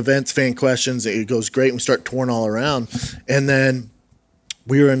current events, fan questions. It goes great. And we start touring all around. And then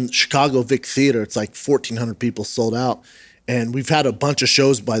we were in Chicago Vic Theater. It's like 1,400 people sold out. And we've had a bunch of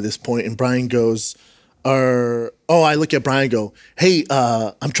shows by this point. And Brian goes, I look at Brian and go, "Hey,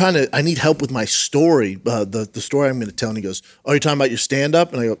 I need help with my story, the story I'm going to tell." And he goes, "Oh, you're talking about your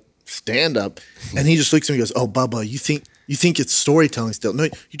stand-up?" And I go, "Stand-up?" And he just looks at me and goes, "Oh, Bubba, you think it's storytelling still? No,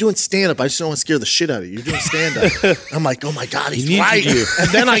 you're doing stand-up. I just don't want to scare the shit out of you. You're doing stand-up." I'm like, "Oh my God, he's right." And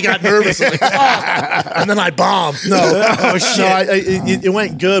then I got nervous. I was like, "Oh." And then I bombed. No, shit. It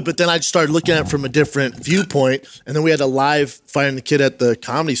went good, but then I just started looking at it from a different viewpoint. And then we had a live Firing the Kid at the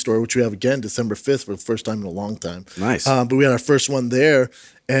Comedy Store, which we have again December 5th for the first time in a long time. Nice. But we had our first one there.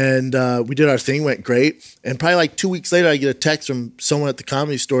 And we did our thing, went great. And probably like 2 weeks later, I get a text from someone at the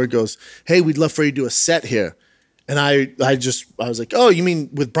Comedy Store. Goes, "Hey, we'd love for you to do a set here." And I was like, "Oh, you mean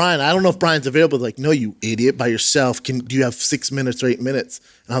with Brian? I don't know if Brian's available." Like, "No, you idiot, by yourself. Do you have 6 minutes or 8 minutes?"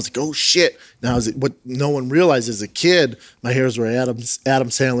 And I was like, "Oh shit!" Now, what no one realized as a kid, my heroes were Adam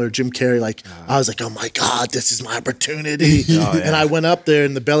Sandler, Jim Carrey. Like, I was like, "Oh my God, this is my opportunity!" And I went up there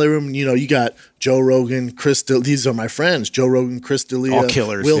in the belly room, and you got Joe Rogan, Chris. These are my friends: Joe Rogan, Chris D'Elia, all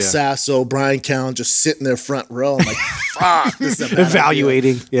killers, Will yeah. Sasso, Brian Callen, just sitting there front row. I'm like, "Fuck, this is a bad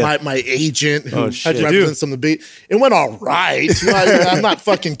Evaluating, idea." yeah. My agent who shit. represents some of the beat. It went all right. I'm not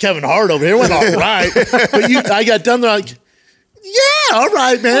fucking Kevin Hart over here. It went all right. But I got done there like, "Yeah, all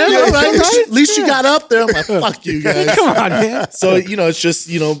right, man. All right. At least you got up there." I'm like, "Fuck you guys." Come on, man. So, it's just,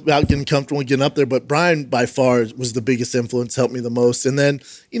 about getting comfortable and getting up there. But Brian, by far, was the biggest influence, helped me the most. And then,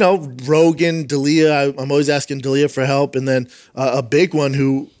 Rogan, D'Elia, I'm always asking D'Elia for help. And then a big one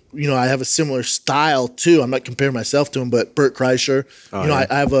who, I have a similar style too. I'm not comparing myself to him, but Bert Kreischer. I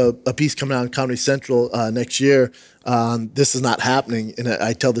have a piece coming out on Comedy Central next year. This is not happening. And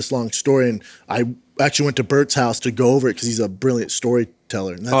I tell this long story. And I actually went to Bert's house to go over it because he's a brilliant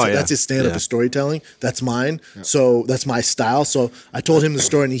storyteller. And that's his stand-up is storytelling. That's mine. Yeah. So that's my style. So I told him the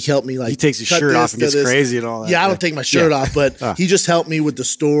story, and he helped me. Like, he takes his shirt off and gets crazy and all that. Yeah, I don't take my shirt off, but he just helped me with the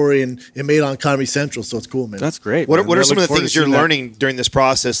story, and it made it on Comedy Central. So it's cool, man. That's great. What are some of the things you're learning during this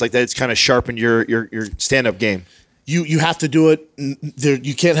process, like that it's kind of sharpened your stand-up game? You have to do it.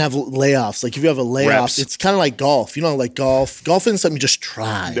 You can't have layoffs. Like if you have a layoff, Reps. it's kind of like golf. Like golf isn't something you just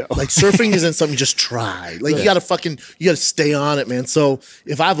try. No. Like surfing isn't something you just try. Like you got to stay on it, man. So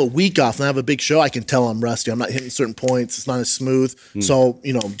if I have a week off and I have a big show, I can tell I'm rusty. I'm not hitting certain points. It's not as smooth. So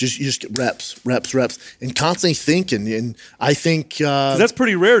you just get reps, and constantly thinking. And I think that's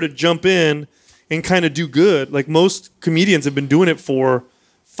pretty rare to jump in and kind of do good. Like most comedians have been doing it for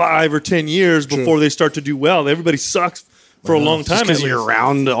 5 or 10 years before they start to do well. Everybody sucks for a long time. Because you're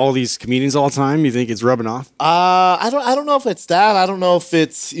around all these comedians all the time, you think it's rubbing off? I don't know if it's that. I don't know if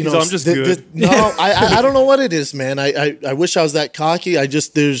it's I'm just good. No, I don't know what it is, man. I wish I was that cocky.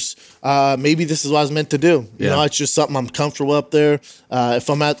 There's maybe this is what I was meant to do. It's just something I'm comfortable up there. If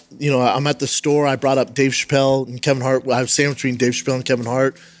I'm at the store, I brought up Dave Chappelle and Kevin Hart. I was sandwiched between Dave Chappelle and Kevin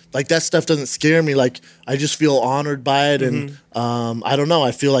Hart. Like that stuff doesn't scare me. Like I just feel honored by it, and I don't know.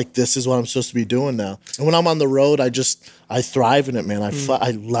 I feel like this is what I'm supposed to be doing now. And when I'm on the road, I I thrive in it, man.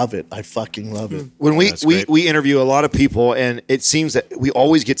 I love it. I fucking love it. When we interview a lot of people, and it seems that we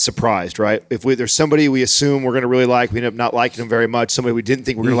always get surprised, right? If there's somebody we assume we're going to really like, we end up not liking them very much. Somebody we didn't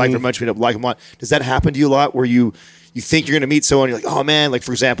think we're going to like very much, we end up liking them a lot. Does that happen to you a lot, where you think you're going to meet someone, you're like, oh man, like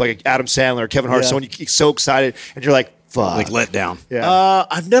for example, like Adam Sandler or Kevin Hart, someone you're so excited, and you're like, fuck. Like let down. Yeah.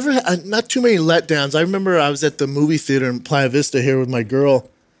 I've never had not too many letdowns. I remember I was at the movie theater in Playa Vista here with my girl,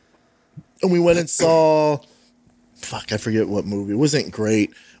 and we went and saw, I forget what movie. It wasn't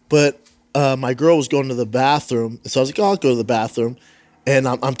great, but my girl was going to the bathroom, so I was like, oh, I'll go to the bathroom. And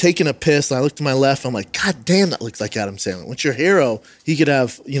I'm taking a piss, and I look to my left, and I'm like, God damn, that looks like Adam Sandler. Once your hero, he could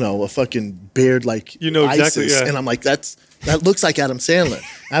have, a fucking beard like exactly, ISIS. yeah. And I'm like, that looks like Adam Sandler.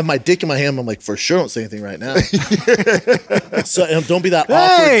 I have my dick in my hand. I'm like, for sure, don't say anything right now. So don't be that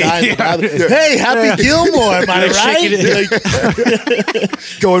awkward guy. Hey, Happy Gilmore, am I right?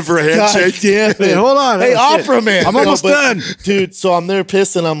 Going for a handshake. God damn it. Hey, hold on. Hey, Oh, shit. opera man. I'm almost done. Dude, so I'm there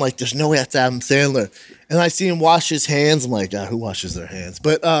pissing. I'm like, there's no way that's Adam Sandler. And I see him wash his hands. I'm like, who washes their hands?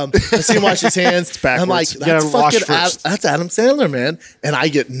 But I see him wash his hands. I'm like, that's that's Adam Sandler, man. And I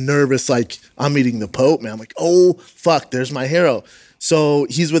get nervous like I'm meeting the Pope, man. I'm like, oh, fuck, there's my hero. So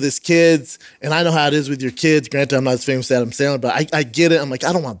he's with his kids, and I know how it is with your kids. Granted, I'm not as famous as Adam Sandler, but I get it. I'm like,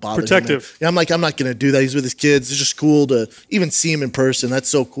 I don't want to bother Protective. him. Yeah, I'm like, I'm not going to do that. He's with his kids. It's just cool to even see him in person. That's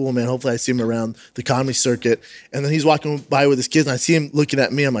so cool, man. Hopefully I see him around the comedy circuit. And then he's walking by with his kids, and I see him looking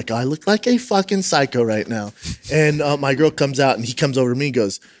at me. I'm like, I look like a fucking psycho right now. And my girl comes out, and he comes over to me and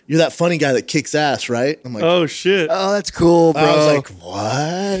goes, you're that funny guy that kicks ass, right? I'm like, oh, shit. Oh, that's cool, bro. I was like,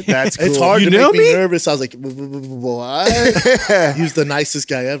 what? That's cool. It's hard You to know make me me? nervous. I was like, what? He was the nicest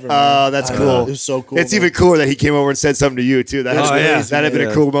guy ever. Oh, that's I cool. know. It was so cool. It's man. even cooler that he came over and said something to you too. That'd have been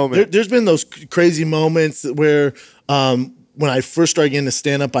a cool moment. There's been those crazy moments where when I first started getting to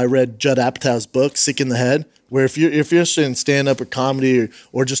stand up, I read Judd Apatow's book, Sick in the Head. Where if you're interested in stand up or comedy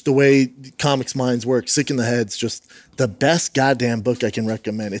or just the way comics' minds work, Sick in the Head's just the best goddamn book I can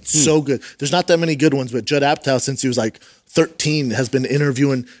recommend. It's so good. There's not that many good ones, but Judd Apatow, since he was like 13, has been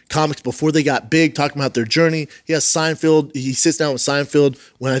interviewing comics before they got big, talking about their journey. He has Seinfeld. He sits down with Seinfeld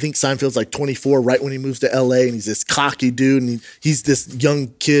when I think Seinfeld's like 24, right when he moves to LA, and he's this cocky dude, and he's this young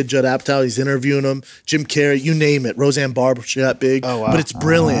kid, Judd Apatow. He's interviewing him. Jim Carrey, you name it. Roseanne Barr, she got big. Oh, wow. But it's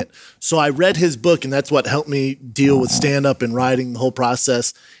brilliant. So I read his book, and that's what helped me deal with stand-up and writing, the whole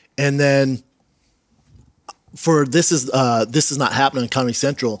process. And then for This Is Not Happening on Comedy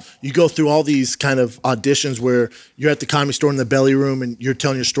Central, you go through all these kind of auditions where you're at the Comedy Store in the belly room and you're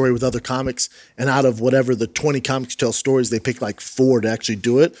telling your story with other comics, and out of whatever the 20 comics tell stories, they pick like 4 to actually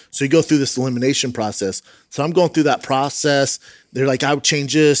do it. So you go through this elimination process. So I'm going through that process. They're like, I would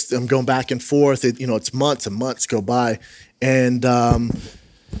change this. I'm going back and forth. It's months and months go by. And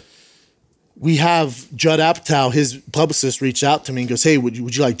we have Judd Apatow, his publicist, reached out to me and goes, hey, would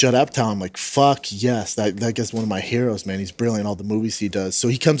you like Judd Apatow? I'm like, fuck yes. That guy's one of my heroes, man. He's brilliant, all the movies he does. So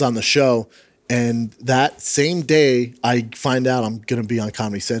he comes on the show, and that same day, I find out I'm going to be on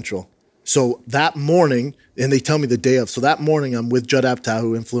Comedy Central. So that morning, and they tell me the day of. So that morning, I'm with Judd Apatow,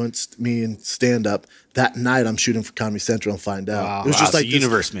 who influenced me in stand-up. That night, I'm shooting for Comedy Central and find out. Wow. It was just like the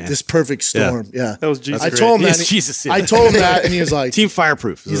universe, man. This perfect storm. Yeah. That was Jesus. I told him Yes, that. Jesus, yeah. I told him that, and he was like, Team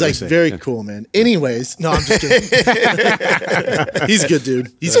Fireproof. he's like, very cool, man. Anyways, no, I'm just kidding. He's a good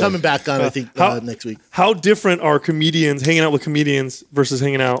dude. He's coming back on, I think, next week. How different are comedians hanging out with comedians versus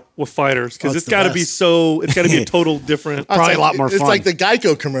hanging out with fighters? Because it's got to be a total different. Probably a lot more fun. It's like the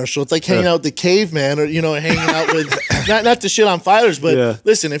Geico commercial. It's like hanging out with the caveman, or hanging out with not to shit on fighters, but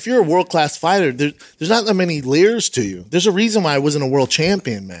listen, if you're a world class fighter, there's not that many layers to you. There's a reason why I wasn't a world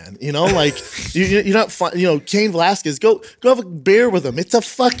champion, man. Like you're not fun. Cain Velasquez, go have a beer with him. It's a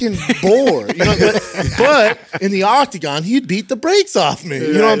fucking bore. But in the octagon, he'd beat the brakes off me.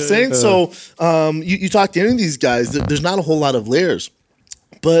 You know what I'm saying? So you talk to any of these guys, there's not a whole lot of layers.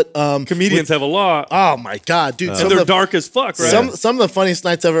 But comedians have a lot. Oh my god, dude! And they're dark as fuck, right? Some of the funniest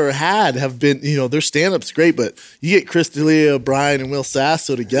nights I've ever had have been, their stand-up's great, but you get Chris D'Elia, Brian, and Will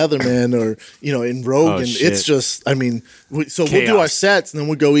Sasso together, man, or in Rogan, it's just, so Chaos. we'll do our sets and then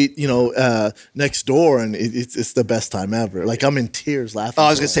we'll go eat, next door, and it's the best time ever. Like I'm in tears laughing. Oh,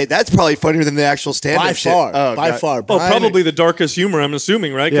 I was gonna say that's probably funnier than the actual stand-up by shit. far, by far. Oh, probably the darkest humor, I'm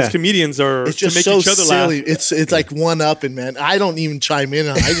assuming, right? Because comedians are it's just to make so each other silly. laugh. It's like one up, and man, I don't even chime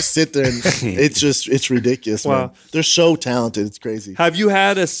in. I just sit there, and it's ridiculous. Wow. Man. They're so talented. It's crazy. Have you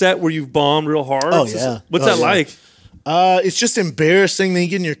had a set where you've bombed real hard? Oh yeah. What's that like? It's just embarrassing. Then you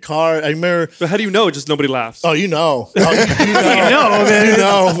get in your car. I remember. But how do you know? Just nobody laughs. Oh, you know. You know, man. You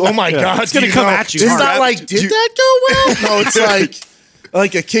know. Oh my God. It's gonna come at you. It's hard. not like, did that go well? No, it's like,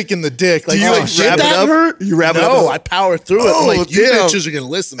 like a kick in the dick. Like, Do you, oh, like, shit, wrap it that up? hurt? You wrap it No, up? I power through it. I'm Oh, like, you damn. bitches are gonna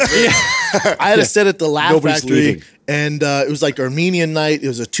listen to me. I had a set at the Laugh Nobody's Factory, leaving. and it was like Armenian night. It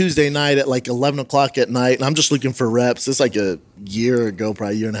was a Tuesday night at like 11 o'clock at night, and I'm just looking for reps. It's like a year ago,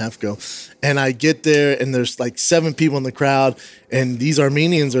 probably a year and a half ago. And I get there, and there's like 7 people in the crowd, and these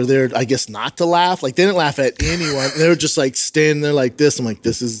Armenians are there, I guess, not to laugh. Like, they didn't laugh at anyone. They were just like standing there like this. I'm like,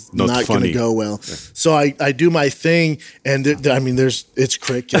 this is Not not going to funny. go well. So I do my thing, and it's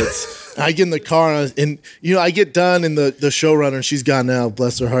crickets. I get in the car, and I get done, and the showrunner, she's gone now,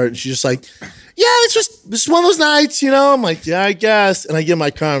 bless her heart, and she's just like, yeah, it's just one of those nights, I'm like, yeah, I guess. And I get in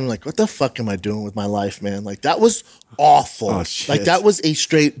my car, and I'm like, what the fuck am I doing with my life, man? Like, that was awful. Oh, shit. Like, that was a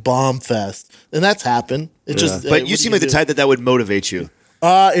straight bomb fest. And that's happened. It just, But you seem like the type that would motivate you.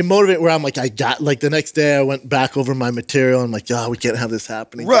 it motivated where I'm like, the next day I went back over my material. And I'm like, we can't have this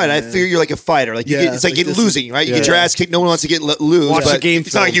happening. Right, I man. figure you're like a fighter. Like Yeah, it's like like this losing, right? You get your ass kicked. No one wants to get lose. Watch but the game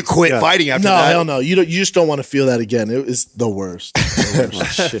It's not like film. you quit Yeah. fighting after No, that. hell no. You just don't want to feel that again. It was the worst.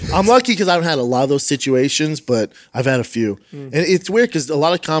 I'm lucky because I haven't had a lot of those situations, but I've had a few. And it's weird because a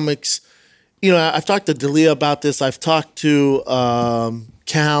lot of comics, I've talked to Dalia about this. I've talked to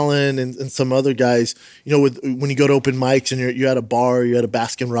Callan and some other guys, when you go to open mics and you're at a bar, you're at a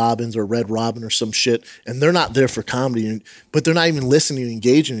Baskin Robbins or Red Robin or some shit, and they're not there for comedy, but they're not even listening and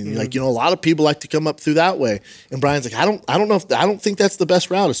engaging. And like, a lot of people like to come up through that way. And Brian's like, I don't think that's the best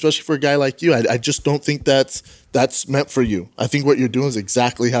route, especially for a guy like you. I just don't think that's meant for you. I think what you're doing is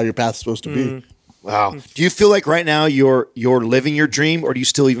exactly how your path's supposed to be. Wow. Do you feel like right now you're living your dream, or do you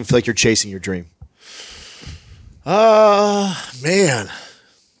still even feel like you're chasing your dream? Man,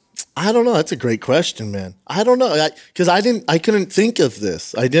 I don't know. That's a great question, man. I don't know, because I couldn't think of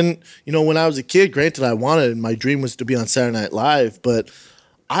this. I didn't, when I was a kid, granted I wanted, my dream was to be on Saturday Night Live, but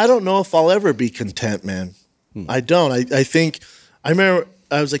I don't know if I'll ever be content, man. I don't. I think, I remember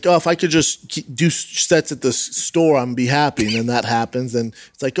I was like, if I could just do sets at the store, I'm gonna be happy. And then that happens. And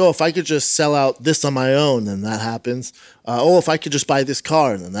it's like, if I could just sell out this on my own, then that happens. If I could just buy this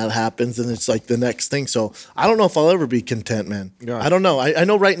car, and then that happens. And it's like the next thing. So I don't know if I'll ever be content, man. Yeah. I don't know. I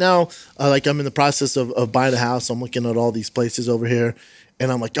know right now, like I'm in the process of buying a house. I'm looking at all these places over here.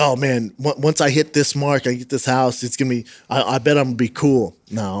 And I'm like, oh man, once I hit this mark, I get this house, it's gonna be, I bet I'm gonna be cool.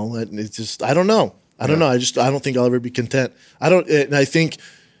 No, it's just, I don't know. I don't know. I don't think I'll ever be content. And I think,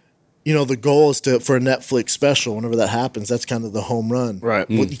 the goal is for a Netflix special. Whenever that happens, that's kind of the home run. Right.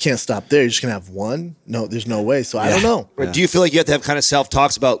 Well, you can't stop there. You're just gonna have one. No, there's no way. So I don't know. Right. Do you feel like you have to have kind of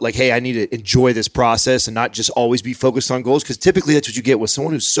self-talks about like, hey, I need to enjoy this process and not just always be focused on goals? Because typically that's what you get with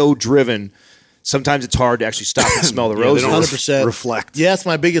someone who's so driven. Sometimes it's hard to actually stop and smell the roses. 100%. reflect. Yeah, that's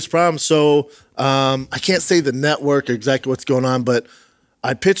my biggest problem. So I can't say the network or exactly what's going on, but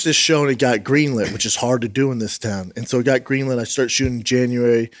I pitched this show and it got greenlit, which is hard to do in this town. And so it got greenlit. I start shooting in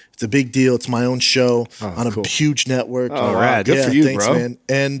January. It's a big deal. It's my own show on a huge network. Oh, rad. Good for you, thanks, bro. man.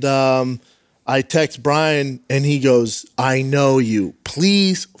 And I text Brian and he goes, I know you.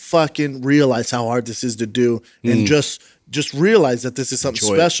 Please fucking realize how hard this is to do and just realize that this is something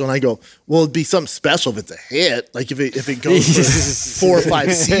special. And I go, well, it'd be something special if it's a hit. Like if it goes for 4 or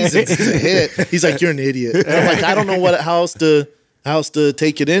 5 seasons, it's a hit. He's like, you're an idiot. And I'm like, I don't know how else to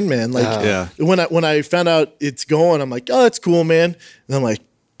take it in, man. Like when I found out it's going, I'm like, oh, that's cool, man. And I'm like,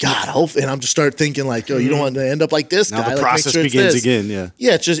 God, hopefully, and I'm just start thinking like, you don't want to end up like this Now guy. the Like, process make sure it's begins this. again. Yeah.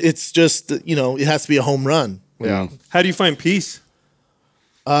 Yeah, it's just it has to be a home run. Yeah. How do you find peace?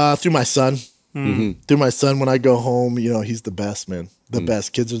 Through my son. Through my son, when I go home, he's the best, man. The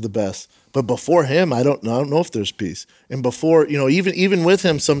best. Kids are the best. But before him, I don't know if there's peace. And before, even with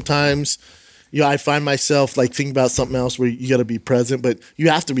him, sometimes, I find myself like thinking about something else where you got to be present, but you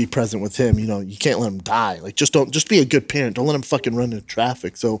have to be present with him. You can't let him die. Like just be a good parent. Don't let him fucking run into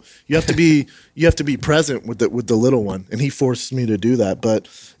traffic. So you have to be present with the little one. And he forces me to do that. But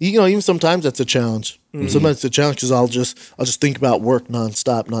even sometimes that's a challenge. Sometimes it's a challenge because I'll just think about work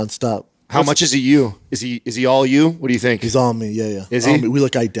nonstop. How much is he you? Is he all you? What do you think? He's on me. Yeah. Is on he? me. We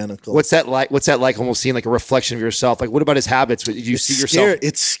look identical. What's that like? Almost seeing like a reflection of yourself. Like, what about his habits? Do you see yourself?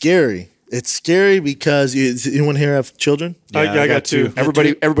 It's scary. It's scary because anyone here have children? I got 2.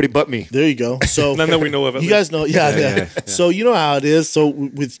 Everybody but me. There you go. So None that we know of. At you least. guys know, yeah. So you know how it is. So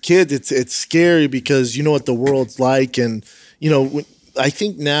with kids, it's scary because you know what the world's like, and I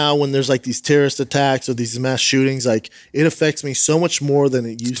think now when there's like these terrorist attacks or these mass shootings, like it affects me so much more than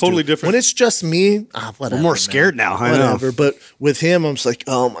it used to. Totally different. When it's just me, whatever. We're more scared now. I know. Whatever. But with him, I'm just like,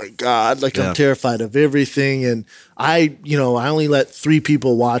 oh my God, like I'm terrified of everything. And I only let 3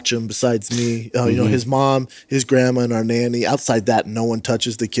 people watch him besides me. His mom, his grandma, and our nanny. Outside that, no one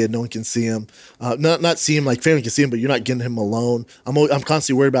touches the kid. No one can see him. Not see him like family can see him, but you're not getting him alone. I'm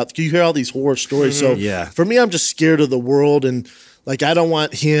constantly worried about. You hear all these horror stories. So for me, I'm just scared of the world, and like I don't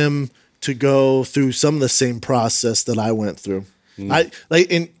want him to go through some of the same process that I went through. I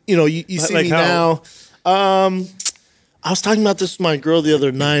like, and you see like me how? now. I was talking about this with my girl the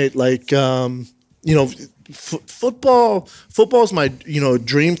other night. Like, football's my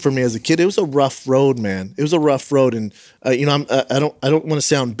dream for me as a kid. It was a rough road, man. It was a rough road, and I don't want to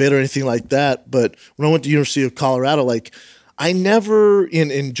sound bitter or anything like that. But when I went to University of Colorado, like I never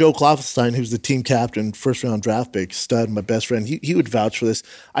in Joe Klopfenstein, who's the team captain, first round draft pick, stud, my best friend. He would vouch for this.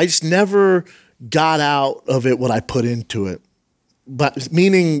 I just never got out of it what I put into it. But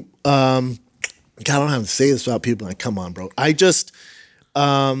meaning, God, I don't have to say this without people like, come on, bro. I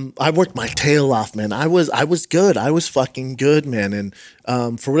worked my tail off, man. I was good. I was fucking good, man.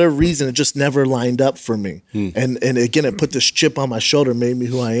 And for whatever reason, it just never lined up for me. And again, it put this chip on my shoulder, made me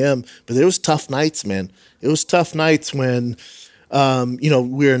who I am. But it was tough nights, man. It was tough nights when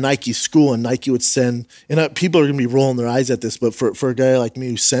we were in Nike school, and Nike would send, and people are going to be rolling their eyes at this, but for a guy like me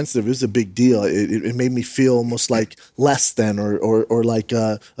who's sensitive, it was a big deal. It made me feel almost like less than or like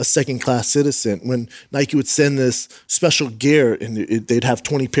a second-class citizen. When Nike would send this special gear, and they'd have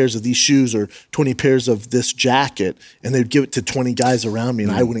 20 pairs of these shoes or 20 pairs of this jacket, and they'd give it to 20 guys around me,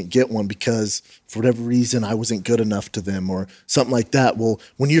 and I wouldn't get one because for whatever reason I wasn't good enough to them or something like that. Well,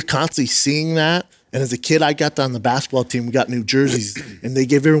 when you're constantly seeing that, and as a kid, I got on the basketball team. We got new jerseys, and they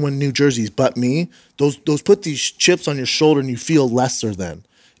gave everyone new jerseys but me. Those put these chips on your shoulder, and you feel lesser than.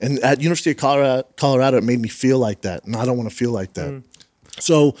 And at University of Colorado, it made me feel like that, and I don't want to feel like that.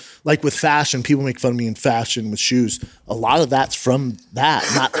 So, like with fashion, people make fun of me in fashion with shoes. A lot of that's from that,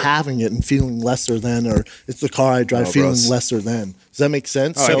 not having it and feeling lesser than, or it's the car I drive feeling lesser than. Does that make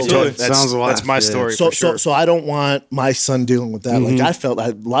sense? Sounds a lot. That's my story. For sure. So I don't want my son dealing with that. Like I felt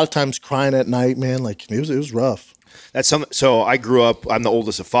a lot of times crying at night, man. Like it was rough. So I grew up. I'm the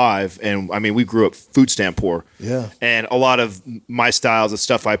oldest of 5, and I mean we grew up food stamp poor. Yeah. And a lot of my styles, the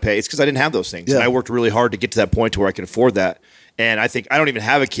stuff I pay, it's because I didn't have those things. Yeah. And I worked really hard to get to that point to where I can afford that. And I think I don't even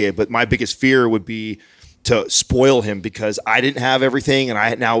have a kid, but my biggest fear would be to spoil him because I didn't have everything, and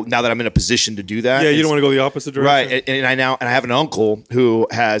I now that I'm in a position to do that. Yeah, you don't want to go the opposite direction, right? And I have an uncle who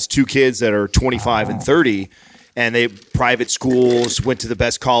has 2 kids that are 25 and 30, and they private schools, went to the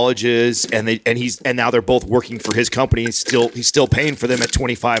best colleges, and now they're both working for his company. He's still paying for them at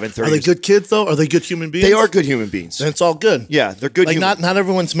 25 and 30. Are they good kids though? Are they good human beings? They are good human beings. Then it's all good. Yeah, they're good. Like not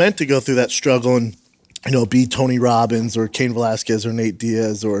everyone's meant to go through that struggle and be Tony Robbins or Cain Velasquez or Nate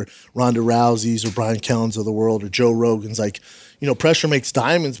Diaz or Ronda Rousey's or Brian Kellens of the world or Joe Rogan's. Like, pressure makes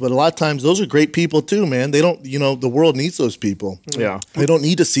diamonds, but a lot of times those are great people too, man. They don't, the world needs those people. Yeah. They don't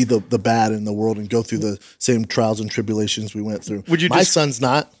need to see the bad in the world and go through the same trials and tribulations we went through. My son's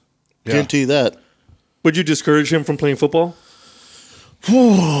not. Guarantee you that. Would you discourage him from playing football?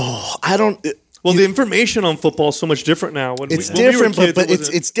 I don't. Well, the information on football is so much different now. It's different, but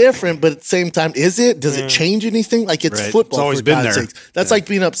it's different. But at the same time, is it? Does it change anything? Like it's football. It's always for been God's there. sakes. That's like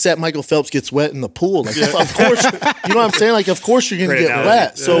being upset Michael Phelps gets wet in the pool. Like, of course, you know what I'm saying? Like, of course you're going to get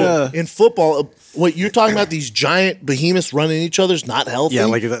wet. So in football, what you're talking about, these giant behemoths running each other is not healthy. Yeah,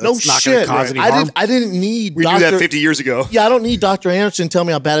 like that's no not shit. Cause any harm. I didn't need. We knew that 50 years ago. Yeah, I don't need Dr. Anderson to tell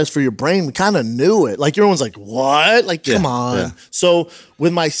me how bad it is for your brain. We kind of knew it. Like everyone's like, what? Like, come on. Yeah. So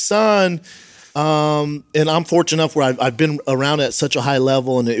with my son. And I'm fortunate enough where I've been around at such a high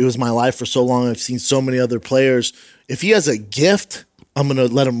level, and it was my life for so long. I've seen so many other players. If he has a gift, I'm going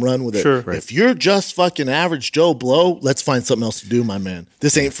to let him run with it. Sure. Right. If you're just fucking average Joe Blow, let's find something else to do, my man.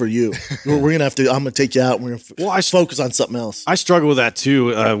 This ain't for you. We're going to have to, I'm going to take you out. And we're going to focus on something else. I struggle with that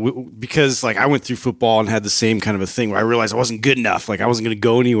too, because like I went through football and had the same kind of a thing where I realized I wasn't good enough. Like I wasn't going to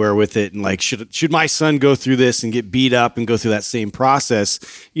go anywhere with it. And like, should my son go through this and get beat up and go through that same process,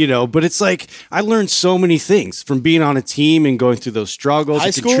 but it's like, I learned so many things from being on a team and going through those struggles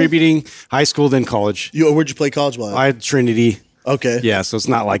and contributing. High school, then college. Where'd you play college ball? I had Trinity. Okay. Yeah, so it's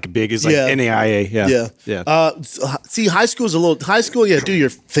not like big as like NAIA. Yeah. See, high school, do your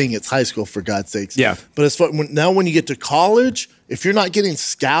thing. It's high school, for God's sakes. Yeah. But as far now, when you get to college, if you're not getting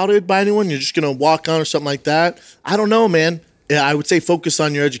scouted by anyone, you're just going to walk on or something like that. I don't know, man. Yeah, I would say focus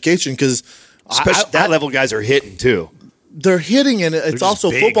on your education because that level guys are hitting too. they're hitting, and it's also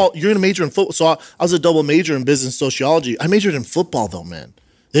big. football. You're going to major in football. So I was a double major in business sociology. I majored in football, though, man.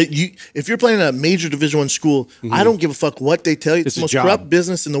 If you're playing at a major Division I school, I don't give a fuck what they tell you. It's the most corrupt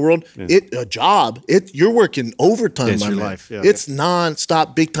business in the world. A job. You're working overtime, my man. Life. Yeah. It's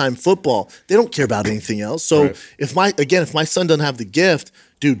non-stop, big-time football. They don't care about anything else. So if my son doesn't have the gift,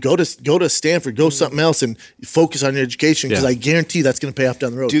 dude, go to Stanford, go something else, and focus on your education, because I guarantee that's going to pay off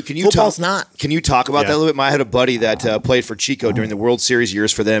down the road. Dude, can you Football's not. Can you talk about that a little bit? I had a buddy that played for Chico during the World Series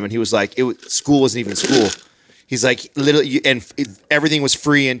years for them, and he was like, school wasn't even school. He's like, everything was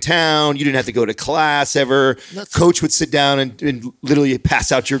free in town. You didn't have to go to class ever. Coach would sit down and literally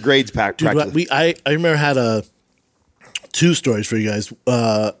pass out your grades. Dude, I remember I had two stories for you guys.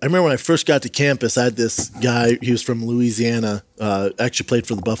 I remember when I first got to campus, I had this guy. He was from Louisiana. Actually played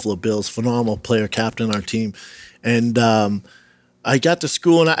for the Buffalo Bills. Phenomenal player, captain on our team. And I got to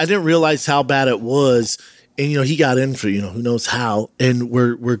school, and I didn't realize how bad it was. And, he got in for, who knows how. And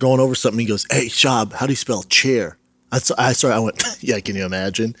we're going over something. He goes, "Hey, Schaub, how do you spell chair?" I went, "Yeah, can you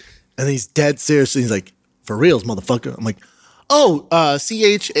imagine?" And he's dead serious. And he's like, "For reals, motherfucker." I'm like, "Oh,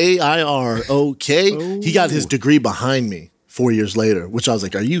 CHAIR, okay." Oh. He got his degree behind me 4 years later, which I was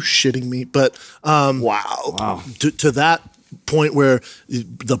like, "Are you shitting me?" But wow. To that point where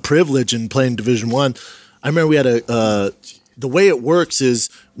the privilege in playing Division I remember we had the way it works is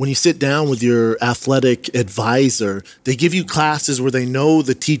when you sit down with your athletic advisor, they give you classes where they know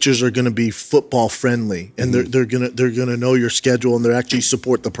the teachers are going to be football friendly, and they're gonna know your schedule, and they actually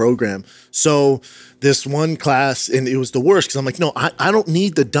support the program. So this one class, and it was the worst, because I'm like, no, I don't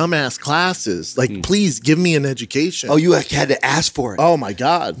need the dumbass classes. Like, please give me an education. Oh, you had to ask for it. Oh my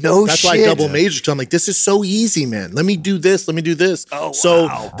God. No That's shit. why I double majored, because I'm like, this is so easy, man. Let me do this. Let me do this. Oh,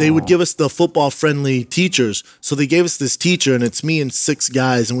 so they would give us the football friendly teachers. So they gave us this teacher, and it's me and 6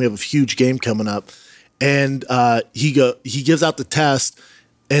 guys, and we have a huge game coming up. And he gives out the test.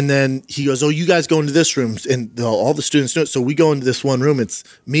 And then he goes, "Oh, you guys go into this room," and all the students do it. So we go into this one room. It's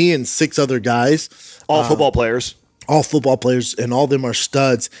me and 6 other guys, all football players, and all of them are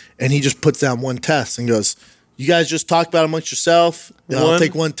studs. And he just puts down one test and goes, "You guys just talk about it amongst yourself. I'll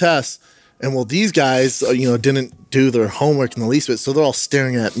take one test." And well, these guys, didn't do their homework in the least bit, so they're all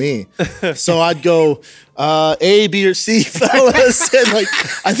staring at me. So I'd go, A, B, or C, fellas. And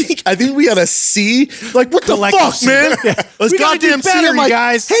I think we got a C. Like, what the fuck, man? Let's goddamn C. I'm like,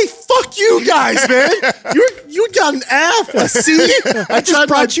 guys. Hey, fuck you guys, man. You got an F, a C. I just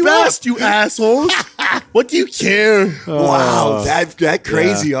brought you best, you assholes. What do you care? Wow, that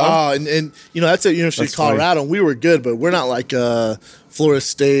crazy, huh? And that's at University of Colorado, and we were good, but we're not like Florida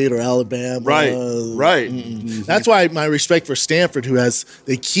State or Alabama. Right. Mm-mm. That's why my respect for Stanford,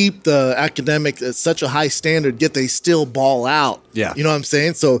 they keep the academic at such a high standard, yet they still ball out. Yeah. You know what I'm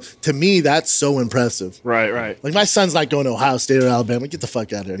saying? So to me, that's so impressive. Right. Like, my son's not going to Ohio State or Alabama. Get the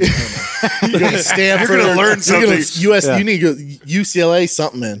fuck out of here. You're going to Stanford. You're going to learn something. You need to go UCLA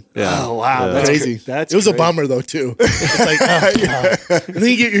something, man. Yeah. Oh, wow. That's crazy. It was a bummer, though, too. It's like, and then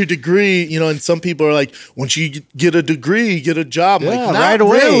you get your degree, and some people are like, once you get a degree, you get a job. I'm like, not right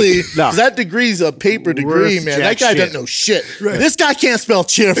away. Really. No. That degree's a paper degree, man. That guy doesn't know shit. Right. This guy can't spell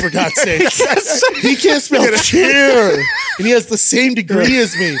chair, for God's sake. He can't spell chair. And he has the same degree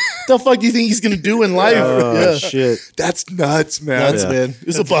as me. What the fuck do you think he's going to do in life? Oh, shit. That's nuts, man. Man.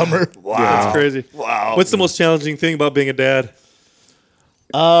 It's a bummer. Wow. That's crazy. Wow. What's the most challenging thing about being a dad?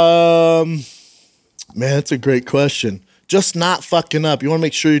 Man, that's a great question. Just not fucking up. You want to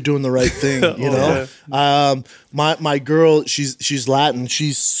make sure you're doing the right thing. My girl, she's Latin.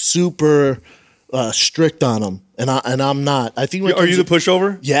 She's super strict on them, and I'm not. I think. Are you the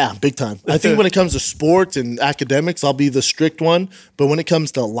pushover? Yeah, big time. I think when it comes to sports and academics, I'll be the strict one. But when it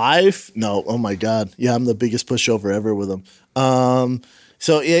comes to life, no. Oh my God, yeah, I'm the biggest pushover ever with them.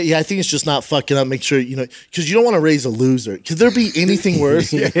 So yeah, I think it's just not fucking up. Make sure because you don't want to raise a loser. Could there be anything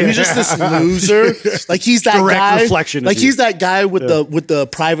worse? He's just this loser. Like, he's that direct guy. Reflection Like, he's that guy with the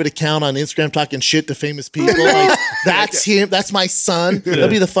private account on Instagram talking shit to famous people. Like, that's him. That's my son.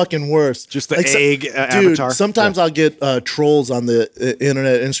 That'd be the fucking worst. Just the egg avatar. Dude, sometimes I'll get trolls on the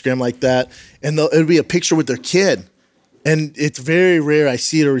internet, Instagram like that, and it'll be a picture with their kid. And it's very rare I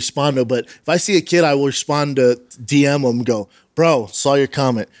see it or respond to it. But if I see a kid, I will respond to DM them and go, "Bro, saw your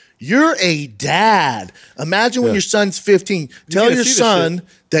comment. You're a dad. Imagine when your son's 15. Tell your son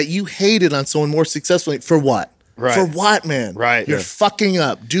that you hated on someone more successfully. For what? Right. For what, man? Right. You're Yeah. fucking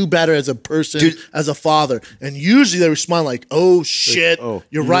up. Do better as a person, Dude. as a father. And usually they respond like, oh, shit.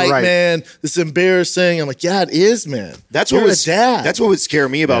 You're right, man. This is embarrassing. I'm like, yeah, it is, man. That's You're what a would dad. That's what would scare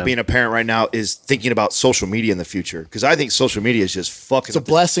me about being a parent right now is thinking about social media in the future, because I think social media is just fucking. It's a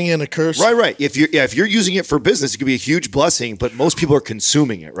blessing and a curse. Right. If you're using it for business, it could be a huge blessing, but most people are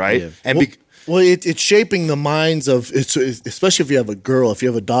consuming it, right? Yeah. And Well, it's shaping the minds of, especially if you have a girl, if you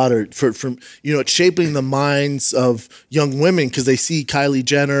have a daughter, it's shaping the minds of young women because they see Kylie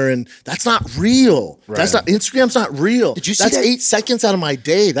Jenner, and that's not real. That's not, Instagram's not real. Did you see that's that? 8 seconds out of my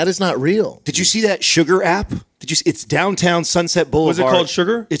day. That is not real. did you see that Sugar app? It's downtown Sunset Boulevard. Was it called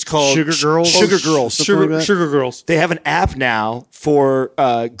Sugar? It's called Sugar Girls? Sugar Girls. Sugar girls. They have an app now for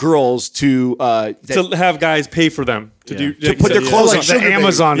girls to To have guys pay for them to do To put their clothes on. The Sugar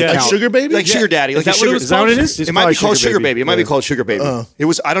Amazon baby. account. Like Sugar Baby? like Sugar Daddy. Like that a what it sugar, was Is that what it called? is? It might be called Sugar Baby. It might be Yeah. called Sugar Baby. It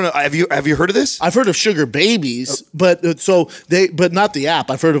was. I don't know. Have you heard of this? I've heard of Sugar Babies, but not the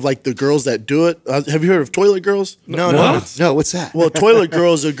app. I've heard of like the girls that do it. Have you heard of Toilet Girls? No. What's that? Well, Toilet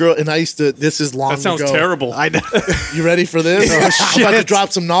Girl is a girl, and I used to. This is long That sounds ago. terrible. I know. You ready for this? I'm about to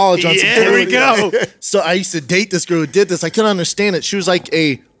drop some knowledge on some. Here we Toilet go. So I used to date this girl who did this. I couldn't understand it. She was like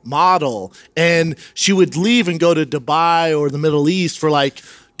a model, and she would leave and go to Dubai or the Middle East for like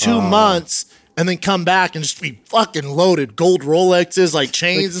 2 months. And then come back and just be fucking loaded, gold Rolexes, like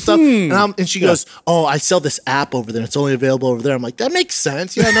chains and stuff. And she goes, "Oh, I sell this app over there. It's only available over there." I'm like, "That makes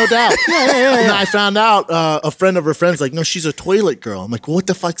sense, yeah, no doubt." And then I found out a friend of her friends like, "No, she's a toilet girl." I'm like, well, "What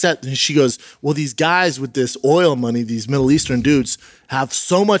the fuck's that?" And she goes, "Well, these guys with this oil money, these Middle Eastern dudes, have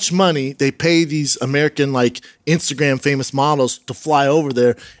so much money. They pay these American like Instagram famous models to fly over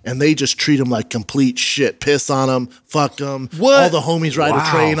there, and they just treat them like complete shit. Piss on them, fuck them. What? All the homies ride a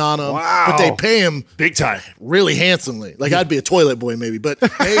train on them, Wow. but they pay him Big time. really handsomely. Like I'd be a toilet boy maybe, but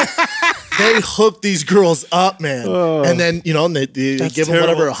they hook these girls up, man. And then and they give them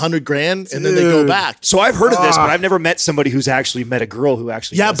whatever $100,000, and then they go back. So I've heard of this, but I've never met somebody who's actually met a girl who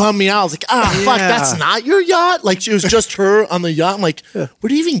actually. Yeah, it does bummed me out. I was like, fuck, that's not your yacht. Like it was just her on the yacht. I'm like, where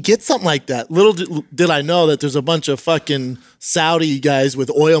do you even get something like that? Little did I know that there's a bunch of fucking Saudi guys with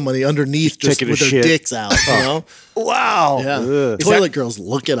oil money underneath just Taking a with their shit. dicks out. You know? Wow. Yeah, toilet girls,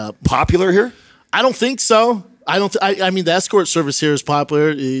 look it up. Popular here. I don't think so. I mean, the escort service here is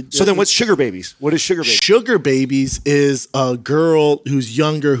popular. So then, what's Sugar Babies? What is Sugar Babies? Sugar Babies is a girl who's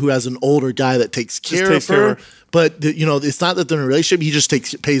younger who has an older guy that takes care takes of care her. of her. But it's not that they're in a relationship. He just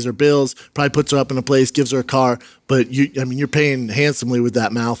pays her bills, probably puts her up in a place, gives her a car. But you're paying handsomely with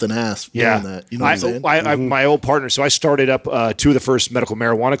that mouth and ass. Yeah, doing that. You know what I'm saying? My old partner. So I started up 2 of the first medical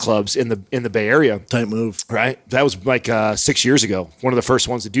marijuana clubs in the Bay Area. Tight move. Right. That was like 6 years ago. One of the first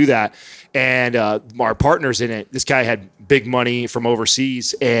ones to do that. And our partners in it. This guy had big money from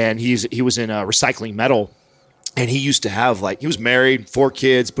overseas, and he was in recycling metal. And he used to have he was married, 4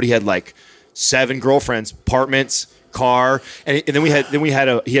 kids, but he had 7 girlfriends, apartments, car, and then he had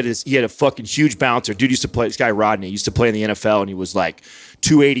a fucking huge bouncer. Dude used to play. This guy Rodney used to play in the NFL, and he was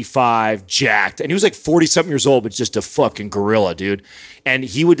 285, jacked, and he was 40-something years old, but just a fucking gorilla, dude. And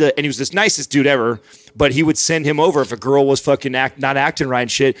he would, and he was the nicest dude ever. But he would send him over if a girl was fucking not acting right and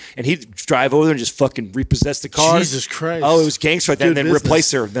shit, and he'd drive over there and just fucking repossess the car. Jesus Christ. Oh, it was gangster like that, Good and then business.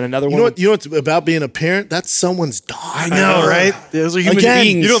 replace her. Then another You one. know what's about being a parent? That's someone's daughter. I know, right? Those are human Again,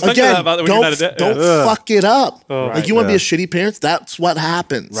 beings. You don't think again, about that when you're not a dad. don't Yeah. fuck it up. Right, You want to be a shitty parent? That's what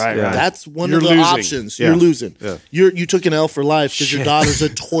happens. Right. That's one You're of the losing. options. Yeah. You're losing. Yeah. You took an L for life because your daughter's a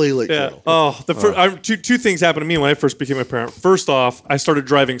toilet Yeah. girl. Oh, two things happened to me when I first became a parent. First off, I started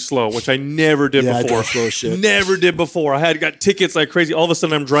driving slow, which I never did Yeah, I before. drive slow as shit. Never did before. I got tickets like crazy. All of a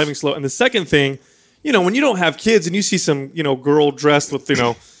sudden, I'm driving slow. And the second thing, when you don't have kids and you see some, girl dressed with,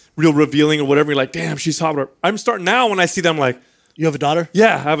 real revealing or whatever, you're like, damn, she's hot. I'm starting now when I see them, I'm like, You have a daughter?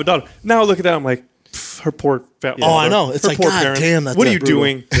 yeah, I have a daughter. Now I look at that, I'm like, her poor fat Oh, I mother. know. It's Her like, poor God parents. damn, that's what are that you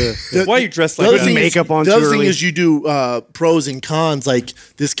brutal. doing? Why are you dressed like The other that? thing makeup is, on the too other thing early. is you do pros and cons. Like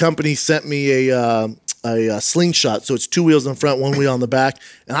this company sent me a slingshot, so it's 2 wheels in front, 1 wheel on the back,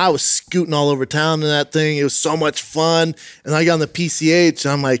 and I was scooting all over town in that thing. It was so much fun, and I got on the PCH,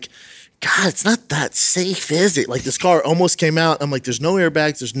 and I'm like, God, it's not that safe, is it? Like this car almost came out. I'm like, there's no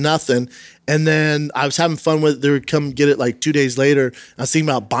airbags, there's nothing. And then I was having fun with it. They would come get it 2 days later. I was thinking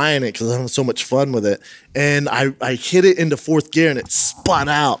about buying it because I was having so much fun with it. And I hit it into 4th gear and it spun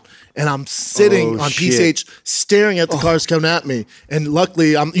out. and I'm sitting on PCH staring at the cars coming at me. And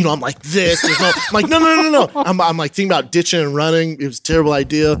luckily, I'm like this. I'm like, no. I'm like thinking about ditching and running. It was a terrible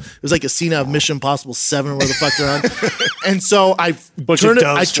idea. It was like a scene out of Mission Impossible 7 where the fuck they're on. And so I turned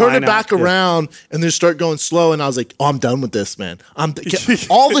it back around and then start going slow. And I was like, oh, I'm done with this, man.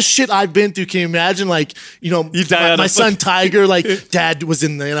 All the shit I've been through. Can you imagine? Like, my son Tiger, like dad was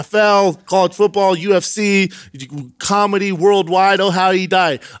in the NFL, college football, UFC, comedy worldwide. Oh, how he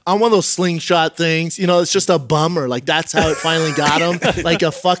died. I'm one of those slingshot things. It's just a bummer. Like that's how it finally got him. Like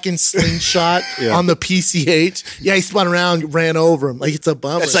a fucking slingshot on the PCH. Yeah, he spun around, ran over him. Like it's a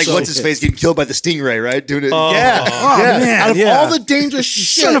bummer. It's like what's his face getting killed by the stingray, right? Doing it. Man, out of all the dangerous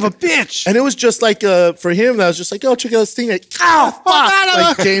shit, son of a bitch. And it was just like for him, that was just like, oh, check out this stingray. Oh,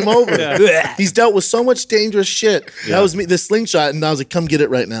 fuck! Like game over. Yeah. He's dealt with so much dangerous shit. That was me. The slingshot, and I was like, come get it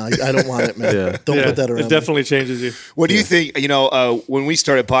right now. I don't want it, man. Don't put that around. It definitely changes you. What do you think? When we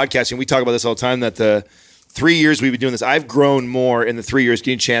started podcasting, we talk about this all the time. That the 3 years we've been doing this, I've grown more in the 3 years,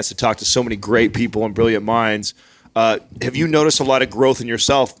 getting a chance to talk to so many great people and brilliant minds. Have you noticed a lot of growth in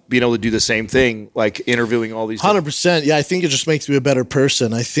yourself being able to do the same thing, like interviewing all these 100%. Yeah, I think it just makes me a better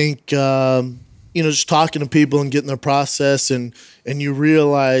person. I think just talking to people and getting their process, and you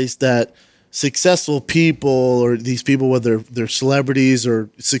realize that successful people, or these people, whether they're celebrities or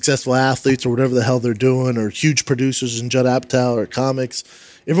successful athletes or whatever the hell they're doing, or huge producers in Judd Apatow or comics,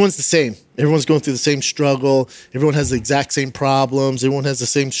 everyone's the same. Everyone's going through the same struggle. Everyone has the exact same problems. Everyone has the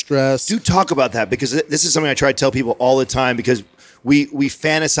same stress. Do talk about that, because this is something I try to tell people all the time, because we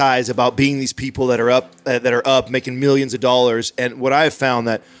fantasize about being these people that are up making millions of dollars. And what I've found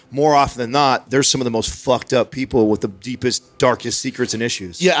that more often than not, they're some of the most fucked up people with the deepest, darkest secrets and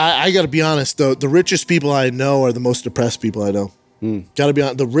issues. Yeah, I got to be honest, though. The richest people I know are the most depressed people I know. Got to be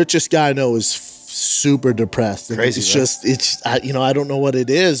honest. The richest guy I know is super depressed. Crazy. It's I don't know what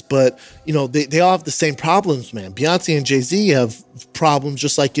it is, but they all have the same problems, man. Beyonce and Jay-Z have problems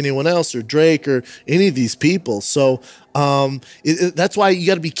just like anyone else, or Drake, or any of these people. So that's why you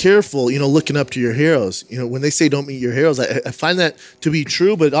got to be careful, looking up to your heroes. When they say don't meet your heroes, I find that to be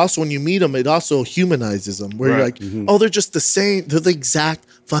true, but also when you meet them, it also humanizes them, where you're like, oh, they're just the same. They're the exact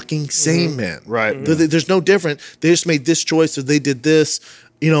fucking same, man. Right. There's no different. They just made this choice, or they did this,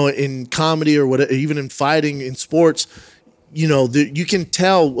 in comedy or whatever, even in fighting, in sports, you can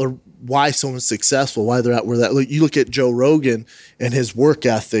tell why someone's successful, why they're at where that. You look at Joe Rogan and his work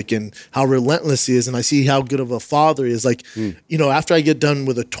ethic and how relentless he is, and I see how good of a father he is. Like, after I get done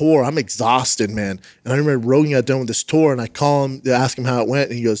with a tour, I'm exhausted, man. And I remember Rogan got done with this tour, and I call him to ask him how it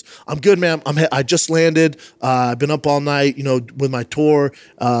went, and he goes, "I'm good, man. I just landed. I've been up all night, with my tour.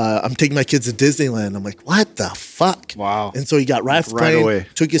 I'm taking my kids to Disneyland." I'm like, "What the fuck?" Wow. And so he got right off the plane, away.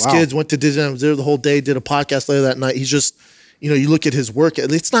 took his kids, went to Disneyland, was there the whole day, did a podcast later that night. He's just. You look at his work;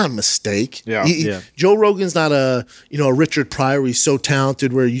 it's not a mistake. Yeah. Joe Rogan's not a Richard Pryor. He's so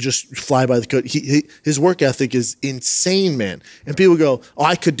talented where you just fly by the code. His work ethic is insane, man. And people go, "Oh,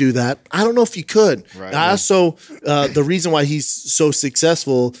 I could do that." I don't know if you could. Right. I also the reason why he's so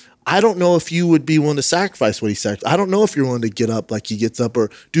successful. I don't know if you would be willing to sacrifice what he sacrificed. I don't know if you're willing to get up like he gets up, or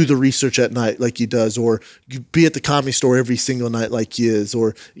do the research at night like he does, or be at the Comedy Store every single night like he is,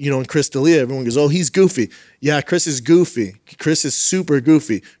 or in Chris D'Elia, everyone goes, "Oh, he's goofy." Yeah, Chris is goofy. Chris is super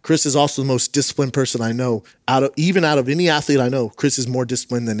goofy. Chris is also the most disciplined person I know. Out of any athlete I know, Chris is more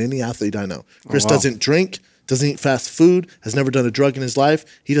disciplined than any athlete I know. Chris doesn't drink, doesn't eat fast food, has never done a drug in his life.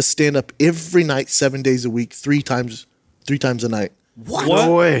 He does stand up every night, 7 days a week, three times a night. What?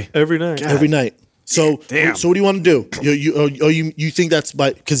 No way. Every night. God. Every night. So, Damn. So what do you want to do? You think that's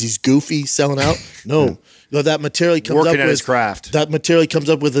because he's goofy selling out? No. That material he comes Working up at with his craft. That material he comes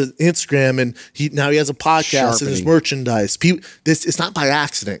up with an Instagram, and he has a podcast and his Sharpening. merchandise. It's not by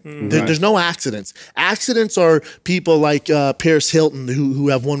accident. There's no accidents. Accidents are people like Paris Hilton who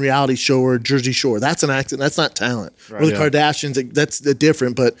have one reality show, or Jersey Shore. That's an accident. That's not talent. Or the Kardashians. That's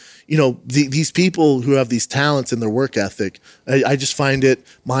different. But these people who have these talents in their work ethic, I just find it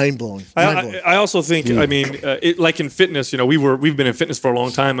mind blowing. I also think, like in fitness, we've been in fitness for a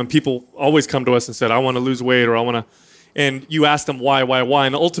long time, and people always come to us and said, "I want to lose weight," or "I want to," and you ask them why,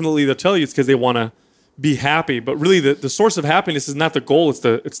 and ultimately they'll tell you it's because they want to be happy. But really, the source of happiness is not the goal; it's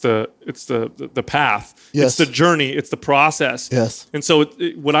the path. Yes. It's the journey. It's the process. Yes. And so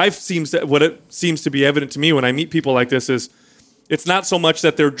what it seems to be evident to me when I meet people like this is, it's not so much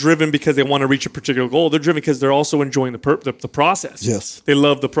that they're driven because they want to reach a particular goal. They're driven because they're also enjoying the process. Yes. They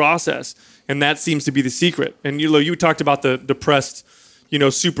love the process. And that seems to be the secret. And you talked about the depressed,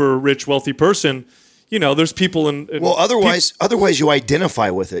 super rich, wealthy person. there's people in Well, otherwise you identify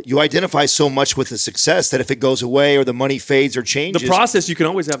with it. You identify so much with the success that if it goes away or the money fades or changes, the process, you can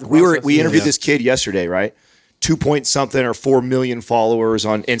always have the process. We interviewed this kid yesterday, right? 2 point something or 4 million followers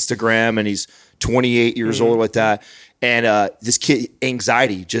on Instagram, and he's 28 years old like that. And this kid,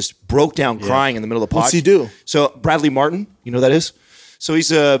 anxiety, just broke down crying in the middle of the podcast. What's he do? So Bradley Martin, you know who that is? So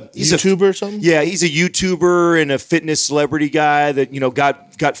he's a YouTuber or something? Yeah, he's a YouTuber and a fitness celebrity guy that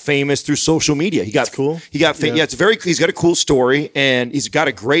got famous through social media. He got cool. He got famous. Yeah, it's very. He's got a cool story and he's got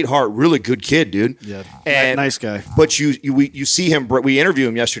a great heart. Really good kid, dude. Yeah, and, nice guy. But you see him. We interviewed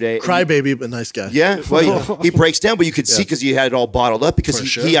him yesterday. Crybaby, but nice guy. Yeah, well, he breaks down, but you could see because he had it all bottled up because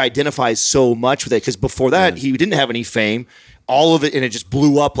he identifies so much with it. Because before that, he didn't have any fame. All of it, and it just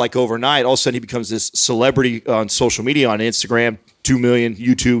blew up like overnight. All of a sudden, he becomes this celebrity on social media, on Instagram, 2 million,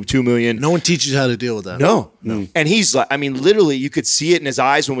 YouTube, 2 million. No one teaches you how to deal with that. No. And he's like, I mean, literally, you could see it in his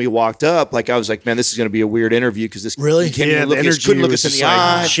eyes when we walked up. Like, I was like, man, this is going to be a weird interview because this Really? he can't even look, he couldn't look us in the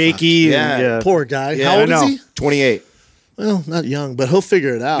eye. Shaky. Yeah. Poor guy. Yeah, How old is he? 28. Well, not young, but he'll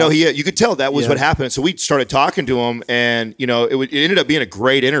figure it out. No, you could tell that was what happened. So we started talking to him, and it ended up being a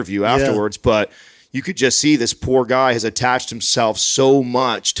great interview afterwards. But you could just see this poor guy has attached himself so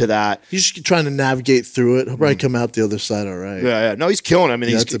much to that. He's just trying to navigate through it. He'll probably come out the other side all right. Yeah. No, he's killing it. I mean,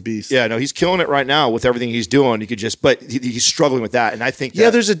 that's a beast. Yeah, no, he's killing it right now with everything he's doing. You could but he's struggling with that. And I think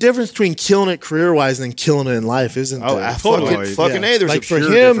there's a difference between killing it career-wise and then killing it in life, isn't there? Oh, fucking A. There's like a for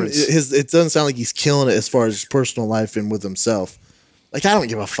pure him, difference. it doesn't sound like he's killing it as far as his personal life and with himself. Like, I don't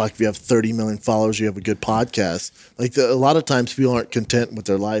give a fuck if you have 30 million followers, you have a good podcast. Like, a lot of times people aren't content with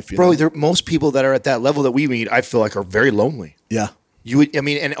their life. Bro, most people that are at that level that we meet, I feel like are very lonely. Yeah.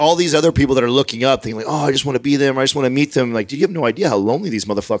 And all these other people that are looking up, thinking like, oh, I just want to be them, or I just want to meet them. Like, do you have no idea how lonely these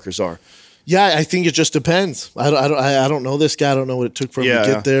motherfuckers are? Yeah, I think it just depends. I don't know this guy. I don't know what it took for him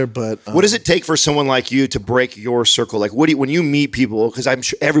to get there. But what does it take for someone like you to break your circle? Like, when you meet people, because I'm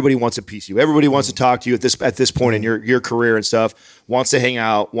sure everybody wants a piece of you. Everybody wants to talk to you at this point in your career and stuff. Wants to hang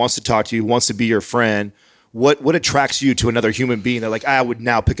out, wants to talk to you, wants to be your friend. What attracts you to another human being that like I would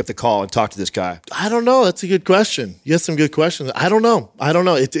now pick up the call and talk to this guy? I don't know. That's a good question. You have some good questions. I don't know.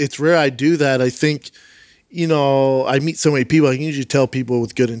 It's rare I do that. I think. I meet so many people. I can usually tell people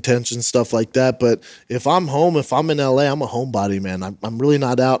with good intentions, stuff like that. But if I'm home, if I'm in LA, I'm a homebody, man. I'm really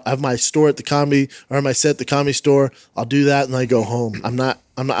not out. I have my store at the comedy, or my set at the comedy store. I'll do that and I go home. I'm not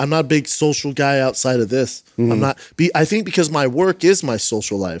a big social guy outside of this. I think because my work is my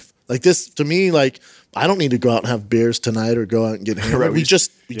social life. Like this, to me, like I don't need to go out and have beers tonight or go out and get hammered. Right, we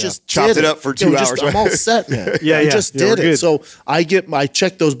just chopped it up for 2 hours. I'm all set, man. We just did it. Good. So I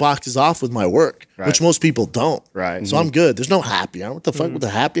check those boxes off with my work, which most people don't. Right. So I'm good. There's no happy hour. What the fuck with the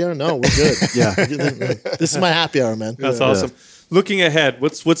happy hour? No, we're good. This is my happy hour, man. That's awesome. Looking ahead,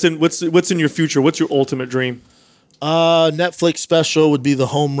 what's in your future? What's your ultimate dream? Netflix special would be the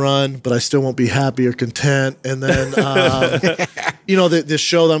home run, but I still won't be happy or content. And then, this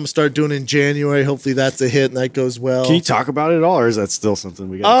show that I'm gonna start doing in January. Hopefully that's a hit and that goes well. Can you talk about it at all, or is that still something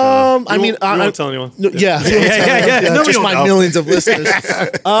we got? I won't tell anyone. Yeah. Just my millions of listeners.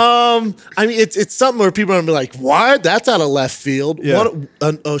 It's something where people are gonna be like, "What? That's out of left field." Yeah.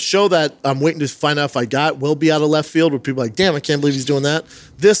 A show that I'm waiting to find out if I got will be out of left field, where people are like, "Damn, I can't believe he's doing that."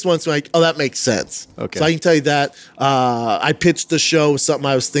 This one's like, "Oh, that makes sense." Okay. So I can tell you that. I pitched the show, something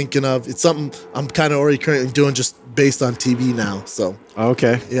I was thinking of. It's something I'm kind of already currently doing just based on TV now. So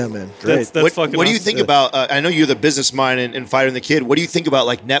okay, yeah, man, great. That's fucking what do you think about? I know you're the business mind and fighting the kid. What do you think about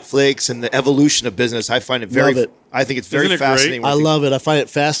like Netflix and the evolution of business? I find it very. Love it. I think it's very Isn't it fascinating. I love it. I find it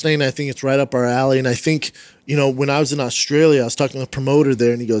fascinating. I think it's right up our alley. And I think, when I was in Australia, I was talking to the promoter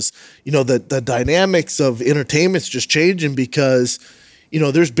there, and he goes, the dynamics of entertainment's just changing because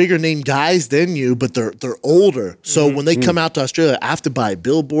there's bigger name guys than you, but they're older. So when they come out to Australia, I have to buy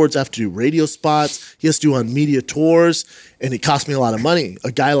billboards, I have to do radio spots. He has to do on media tours, and it costs me a lot of money.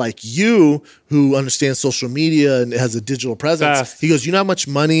 A guy like you who understands social media and has a digital presence, he goes, you know how much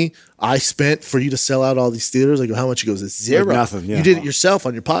money I spent for you to sell out all these theaters? I go, how much? He goes, it's zero. Like nothing. Yeah. You did it yourself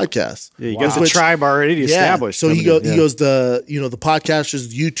on your podcast. Yeah, you got the tribe already established. So he goes, the podcasters,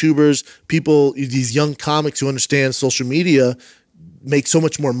 the YouTubers, people, these young comics who understand social media make so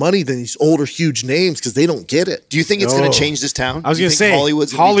much more money than these older huge names because they don't get it. Do you think it's going to change this town? I was going to say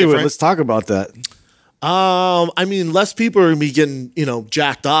Hollywood. Let's talk about that. Less people are going to be getting,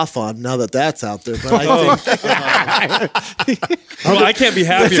 jacked off on now that that's out there. But I think, Well, I can't be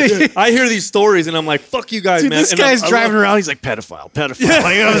happier. I hear these stories and I'm like, fuck you guys, Dude, man. This And guy's I driving love, around. He's like, pedophile. I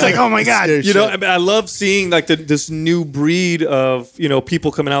was like, oh my God. I love seeing like this new breed of,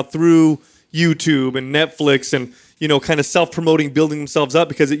 people coming out through YouTube and Netflix and, kind of self-promoting, building themselves up,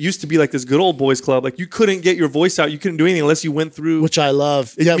 because it used to be like this good old boys club. Like you couldn't get your voice out. You couldn't do anything unless you went through. Which I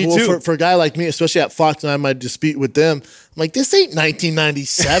love. Yeah, me well, too. For a guy like me, especially at Fox, and I might dispute with them. I'm like, this ain't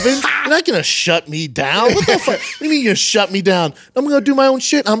 1997. You're not going to shut me down. What the fuck? What do you mean you're going to shut me down? I'm going to do my own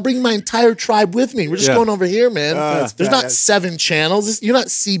shit. I'm bringing my entire tribe with me. We're just going over here, man. There's not 7 channels. You're not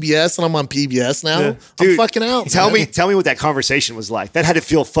CBS and I'm on PBS now. I'm Dude, fucking out. Tell man. me what that conversation was like. That had to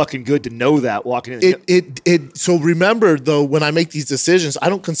feel fucking good to know that walking in. So remember though, when I make these decisions, I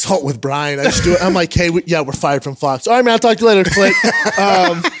don't consult with Brian. I just do it. I'm like, hey, we're fired from Fox. All right, man. I'll talk to you later. Click.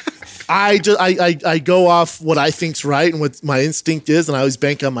 I go off what I think's right and what my instinct is, and I always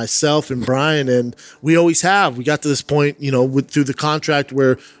bank on myself and Brian, and we always have. We got to this point, through the contract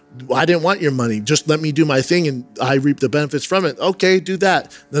where I didn't want your money. Just let me do my thing, and I reap the benefits from it. Okay, do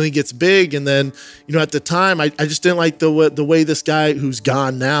that. Then it gets big, and then at the time, I just didn't like the way this guy who's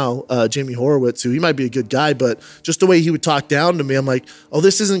gone now, Jamie Horowitz, who he might be a good guy, but just the way he would talk down to me, I'm like, oh,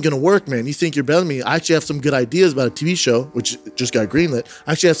 this isn't going to work, man. You think you're better than me? I actually have some good ideas about a TV show, which just got greenlit.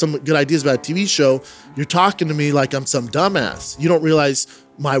 I actually have some good ideas about a TV show. You're talking to me like I'm some dumbass. You don't realize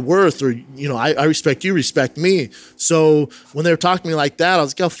my worth, or I respect you, respect me. So when they were talking to me like that, I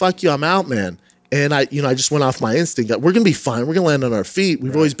was like, oh, fuck you, I'm out, man. And I just went off my instinct. We're gonna be fine. We're gonna land on our feet.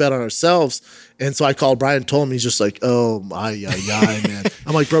 We've always bet on ourselves. And so I called Brian and told him. He's just like, oh my man.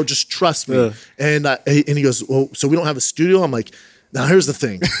 I'm like, bro, just trust me. And he goes, well, so we don't have a studio? I'm like, now here's the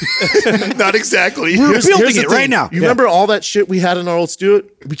thing. Not exactly. We're building it right now. You remember all that shit we had in our old studio?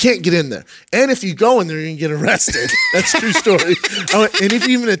 We can't get in there. And if you go in there, you're going to get arrested. That's a true story. And if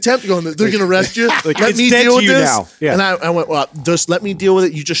you even attempt to go in there, they're going to arrest you. Let me deal with this. Now. Yeah. And I went, well, just let me deal with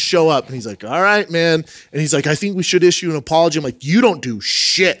it. You just show up. And he's like, all right, man. And he's like, I think we should issue an apology. I'm like, you don't do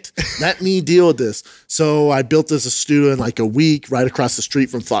shit. Let me deal with this. So I built this a studio in like a week right across the street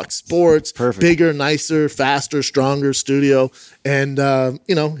from Fox Sports. Perfect. Bigger, nicer, faster, stronger studio. And,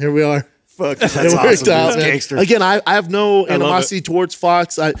 here we are. Fuck, It worked out, man. gangster. Again, I have no love animosity towards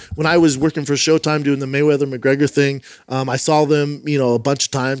Fox. When I was working for Showtime doing the Mayweather-McGregor thing, I saw them, a bunch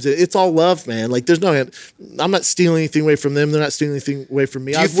of times. It's all love, man. Like, I'm not stealing anything away from them. They're not stealing anything away from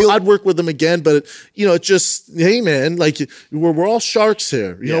me. I'd work with them again, but, it's just, hey, man, like, we're all sharks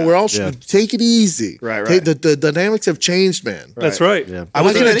here. We're all, take it easy. Right. The dynamics have changed, man. That's right. Yeah. I'm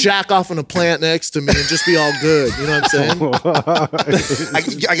not going to jack off in a plant next to me and just be all good. You know what I'm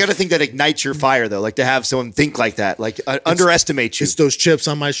saying? I got to think that ignites your fire, though. Like to have someone think like that, like underestimate you. It's those chips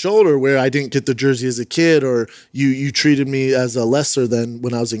on my shoulder where I didn't get the jersey as a kid, or you treated me as a lesser than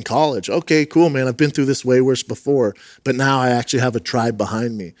when I was in college. Okay, cool, man. I've been through this way worse before, but now I actually have a tribe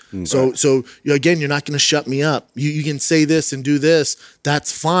behind me. So again, you're not going to shut me up. You can say this and do this.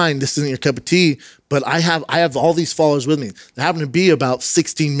 That's fine. This isn't your cup of tea. But I have all these followers with me. There happen to be about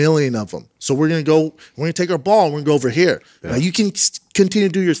 16 million of them. So we're gonna take our ball and we're gonna go over here. Now you can continue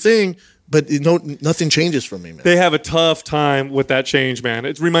to do your thing, but nothing changes for me, man. They have a tough time with that change, man.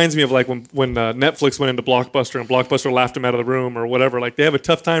 It reminds me of like when Netflix went into Blockbuster and Blockbuster laughed them out of the room or whatever. Like they have a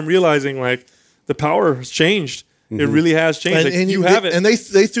tough time realizing like the power has changed. It really has changed. And you have it. And they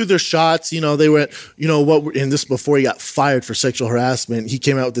threw their shots. They went, and this before he got fired for sexual harassment. He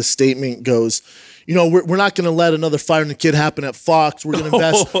came out with this statement, goes, we're not going to let another firing the kid happen at Fox. We're going to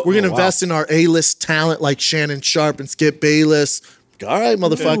invest. We're going to invest in our A-list talent like Shannon Sharp and Skip Bayless. All right,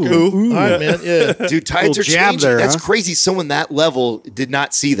 motherfucker. All right, man. Yeah, dude, tides are changing. There, That's crazy. Someone that level did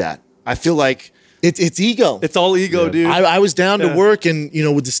not see that. I feel like it's ego. It's all ego, dude. I was down to work, and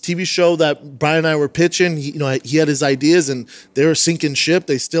with this TV show that Brian and I were pitching, he had his ideas, and they were sinking ship.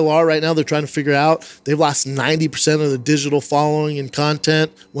 They still are right now. They're trying to figure out. They've lost 90% of the digital following and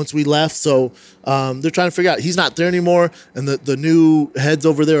content once we left. So they're trying to figure out. He's not there anymore, and the new heads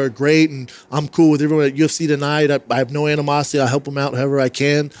over there are great, and I'm cool with everyone at UFC tonight. I have no animosity. I'll help them out however I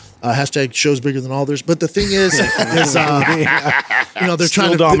can. Hashtag show's bigger than all theirs. But the thing is they're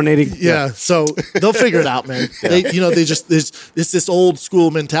trying to dominating. Yeah, so they'll figure it out, man. They just there's this old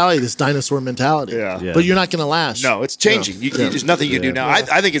school mentality, this dinosaur mentality. Yeah. But you're not going to last. No, it's changing. There's nothing you can do now.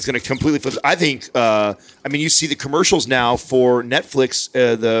 I think it's going to completely flip. I think. You see the commercials now for Netflix,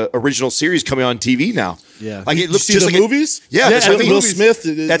 the original series coming on TV now. Yeah. Like it looks See just the like movies. That's what I mean. Will Smith.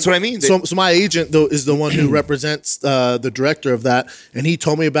 That's what I mean. So my agent though is the one who represents the director of that, and he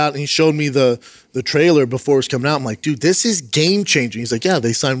told me about it, and he showed me the trailer before it was coming out. I'm like, dude, this is game changing. He's like, yeah,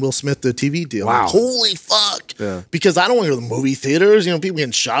 they signed Will Smith to a TV deal. Wow. I'm like, holy fuck. because I don't want to go to the movie theaters. You know, people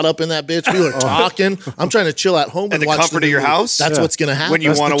getting shot up in that bitch. People are talking. I'm trying to chill at home and the watch comfort of your house. That's what's going to happen. When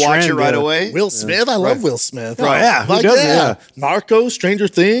you want to watch it right away. Will Smith, I love Will Smith. Right. Yeah, who Like, doesn't? Narcos, Stranger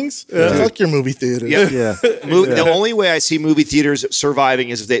Things. Fuck your movie theaters. Yeah. The only way I see movie theaters surviving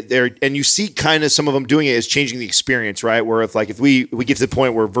is if they're and you see kind of some of them doing it is changing the experience, right? Where if we get to the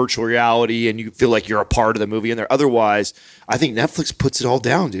point where virtual reality and you feel like you're a part of the movie in there. Otherwise, I think Netflix puts it all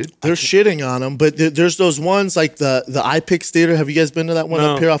down, dude. They're shitting on them, but there's those ones like the iPix Theater. Have you guys been to that one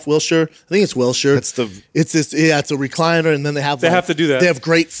up here off Wilshire? I think it's Wilshire. It's a recliner, and then they have have to do that. They have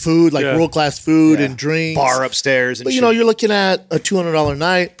great food, like world class food and drinks, Bar upstairs, and But you're looking at a $200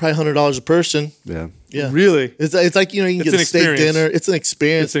 night, probably $100 a person. Yeah. Yeah, Really? It's like you can get a steak dinner. It's an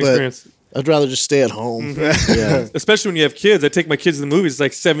experience. But I'd rather just stay at home. Yeah. Especially when you have kids. I take my kids to the movies. It's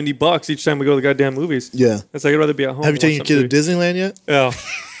like $70 each time we go to the goddamn movies. Yeah. It's like I'd rather be at home. Have you taken your kid to Disneyland yet? Yeah.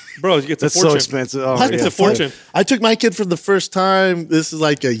 Bro, you get That's fortune. so expensive. Oh, What? It's a fortune. I took my kid for the first time. This is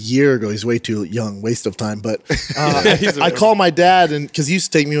like a year ago. He's way too young, waste of time. But I called my dad, and because he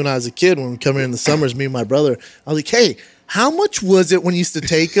used to take me when I was a kid, when we come here in the summers, me and my brother. I was like, hey, how much was it when you used to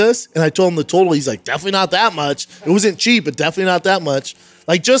take us? And I told him the total. He's like, definitely not that much. It wasn't cheap, but definitely not that much.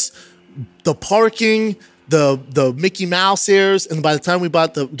 Like just the parking, the Mickey Mouse ears, and by the time we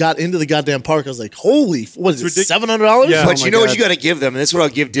got into the goddamn park, I was like, holy, what is it, $700? Yeah. But you know what you got to give them, and this is what I'll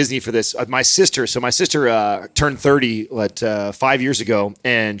give Disney for this. My sister turned 30 5 years ago,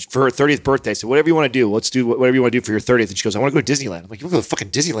 and for her 30th birthday, so whatever you want to do, let's do whatever you want to do for your 30th. And she goes, I want to go to Disneyland. I'm like, you want to go to fucking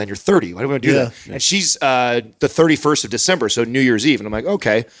Disneyland? You're 30. Why do we want to do that? And she's the 31st of December, so New Year's Eve, and I'm like,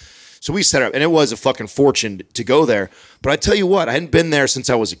 okay. So we set up, and it was a fucking fortune to go there. But I tell you what, I hadn't been there since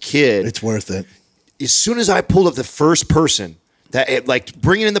I was a kid. It's worth it. As soon as I pulled up the first person that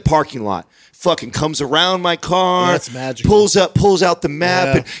bring it in the parking lot, fucking comes around my car, that's magical. pulls out the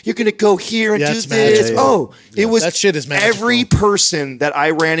map, and you're gonna go here and do it's this. magical. Oh, it was that shit is magical. Every person that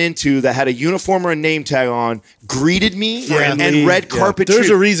I ran into that had a uniform or a name tag on greeted me and red carpet. There's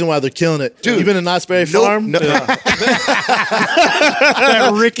treat. a reason why they're killing it. Dude, you been to Knott's Berry Nope, Farm? no. That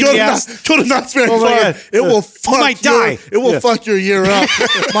rickety ass. Go to Knott's Berry Oh my Farm. God. It will fuck might die. It will fuck your year up.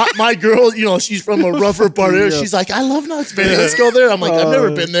 my girl, she's from a rougher part area. She's like, I love Knott's Berry. Let's go there. I'm like, I've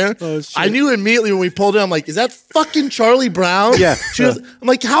never been there. I knew immediately when we pulled in. I'm like, is that fucking Charlie Brown? Yeah. I'm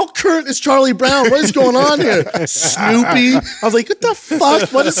like, how current is Charlie Brown? What is going on here? Snoopy. I was like, what the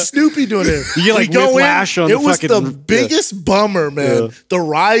fuck? What is Snoopy doing here? You get, like, We go in, whiplash on it the was fucking- the biggest bummer, man. The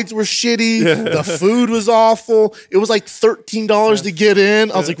rides were shitty. The food was awful. It was like $13 to get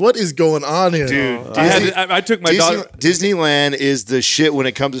in. I was like, what is going on here? Dude, I took my daughter. Disneyland is the shit when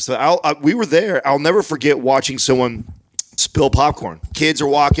it comes to stuff. We were there. I'll never forget watching someone spill popcorn. Kids are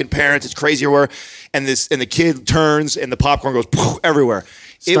walking, parents, it's crazy everywhere, and the kid turns and the popcorn goes poof, everywhere.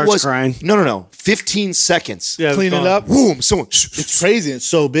 Starts crying. No. 15 seconds. Yeah, Clean it up. Boom. Someone. It's crazy. It's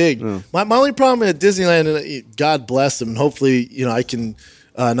so big. My only problem at Disneyland, and God bless them, and hopefully, I can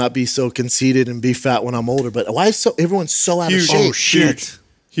not be so conceited and be fat when I'm older. But why is everyone's so out of shape? Oh, shit.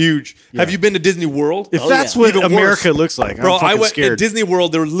 Huge. Have you been to Disney World? If that's what Even America worse. looks like, Bro, I'm fucking I went scared. at Disney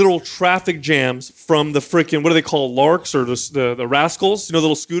World. There were little traffic jams from the freaking, what do they call larks or the rascals? The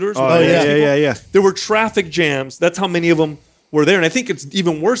little scooters. Oh, yeah. There were traffic jams. That's how many of them were there. And I think it's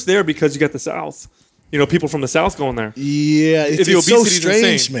even worse there because you got the South. People from the South going there. Yeah, it's The so obesity's strange,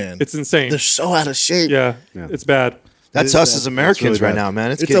 insane. man. It's insane. They're so out of shape. Yeah, it's bad. That's us as Americans really right bad. now,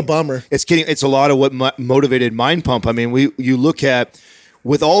 man. It's a bummer. It's a lot of what motivated Mind Pump. I mean, you look at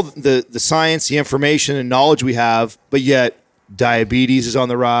with all the science, the information, and knowledge we have, but yet diabetes is on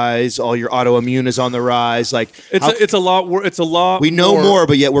the rise. All your autoimmune is on the rise. Like It's a lot. we know more,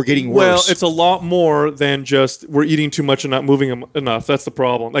 but yet we're getting worse. Well, it's a lot more than just we're eating too much and not moving enough. That's the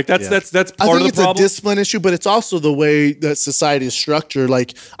problem. Like that's part I of think the it's problem. a discipline issue, but it's also the way that society is structured.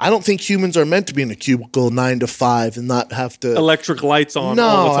 Like, I don't think humans are meant to be in a cubicle 9 to 5 and not have to. Electric lights on. No,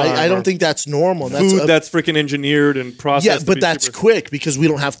 all the time, I or don't think that's normal. food that's freaking engineered and processed. yeah, to but be that's super- quick because we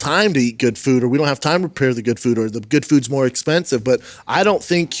don't have time to eat good food, or we don't have time to prepare the good food, or the good food's more expensive. But I don't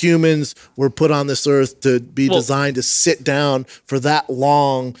think humans were put on this earth to be designed to sit down for that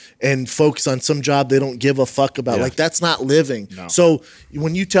long and focus on some job they don't give a fuck about. Like, that's not living. So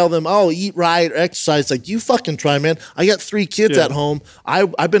when you tell them, oh, eat right or exercise, like, you fucking try, man. I got 3 kids at home.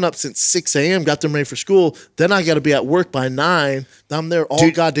 I've been up since 6 a.m., got them ready for school. Then I got to be at work by 9. I'm there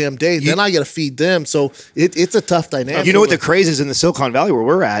all goddamn day. Then I got to feed them. So it's a tough dynamic. You know what the craze is in the Silicon Valley where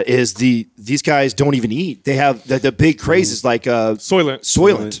we're at is these guys don't even eat. They have the big craze is like Soylent.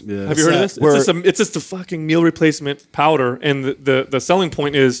 Soylent. Have you heard of this? Where- It's just a fucking meal replacement powder, and the selling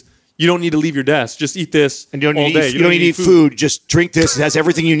point is you don't need to leave your desk. Just eat this And you don't all need, day. you don't need to eat food. Just drink this. It has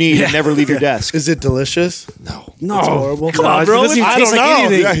everything you need and never leave your desk. Is it delicious? No, It's horrible. Come on, bro. I don't know.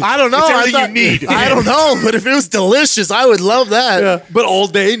 I don't know. It's I everything thought- you need. I don't know, but if it was delicious, I would love that. Yeah. But all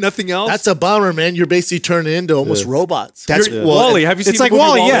day, nothing else. That's a bummer, man. You're basically turning into almost robots. That's Wally. Have you seen It's the like movie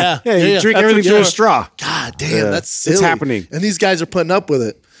Wally. Wall-E? Yeah, Yeah. you Yeah. drink That's everything what through a you're- straw. God damn, that's silly. It's happening. And these guys are putting up with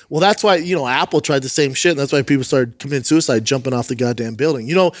it. Well, that's why, Apple tried the same shit. And that's why people started committing suicide, jumping off the goddamn building.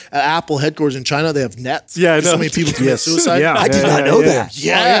 At Apple headquarters in China, they have nets. Yeah, I know. So many people commit suicide. Yeah. I did not know that.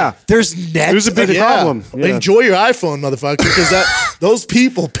 Yeah. There's nets. It was a big problem. Yeah. Enjoy your iPhone, motherfucker, because those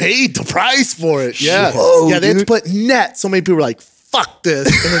people paid the price for it. Yeah. Whoa, yeah, they had to dude. put nets. So many people were like, fuck this,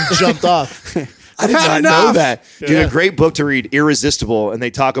 and then jumped off. I did had not enough. know that. Dude, Yeah. a great book to read, Irresistible. And they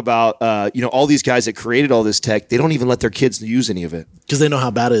talk about, all these guys that created all this tech, they don't even let their kids use any of it. Because they know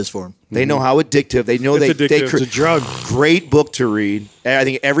how bad it is for them. They know how addictive. They know It's they addictive. It's a drug. Great book to read. And I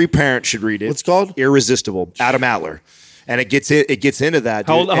think every parent should read it. What's it called? Irresistible. Adam Adler. And it gets into that.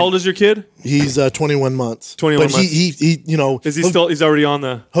 How dude. old is your kid? He's 21 months. 21 but months. he Is he still? He's already on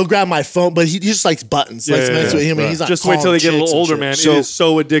the. He'll grab my phone, but he just likes buttons. Yeah, Likes yeah, mess yeah. with him, and he's not Just wait till they get a calling little chicks older, and man. shit. It is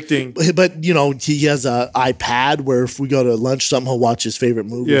so addicting. But he has a iPad where if we go to lunch, something he'll watch his favorite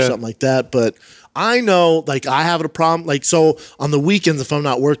movie or Yeah. something like that. But I know, like, I have a problem. Like, so on the weekends, if I'm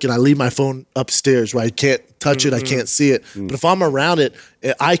not working, I leave my phone upstairs where I can't touch it, I can't see it. But if I'm around it,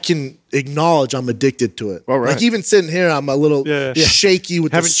 I can acknowledge I'm addicted to it. All right. Like even sitting here, I'm a little Yeah. shaky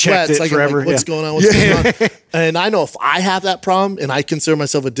with Haven't the checked sweats. it Like, I'm forever, like, what's yeah. going on? What's going on? And I know if I have that problem and I consider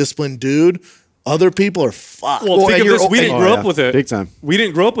myself a disciplined dude, other people are fucked. Well, think and of you're this. We old- didn't Oh, grow yeah. up with it. Big time. We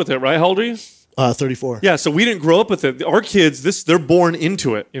didn't grow up with it, right? How old are you? 34. Yeah, so we didn't grow up with it. Our kids, they're born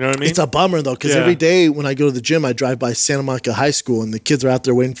into it. You know what I mean? It's a bummer though, because Yeah. every day when I go to the gym, I drive by Santa Monica High School, and the kids are out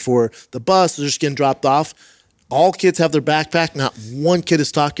there waiting for the bus. They're just getting dropped off. All kids have their backpack. Not one kid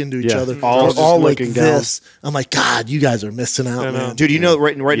is talking to each Yeah. other. All They're just all like looking down. this. I'm like, God, you guys are missing out, I know. man. Dude,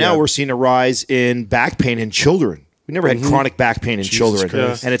 right now we're seeing a rise in back pain in children. We never had chronic back pain in children.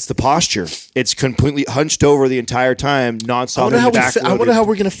 Christ. And it's the posture. It's completely hunched over the entire time, I nonstop. wonder, in how the back I wonder how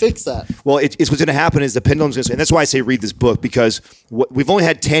we're gonna fix that. Well, it's what's going to happen is the pendulum's going to, and that's why I say read this book, because we've only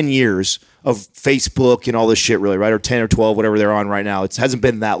had 10 years of Facebook and all this shit, really, right? Or 10 or 12, whatever they're on right now. It hasn't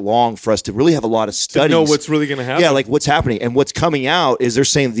been that long for us to really have a lot of studies. know what's really gonna happen. Yeah, like what's happening. And what's coming out is they're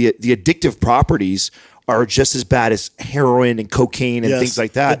saying the addictive properties are just as bad as heroin and cocaine and Yes. things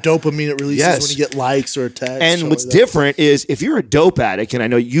like that. The dopamine it releases Yes. when you get likes or a text. And shit what's like that. different is if you're a dope addict, and I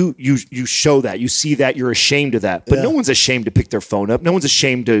know you show that, you see that, you're ashamed of that. But Yeah. no one's ashamed to pick their phone up. No one's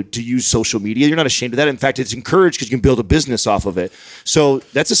ashamed to use social media. You're not ashamed of that. In fact, it's encouraged because you can build a business off of it. So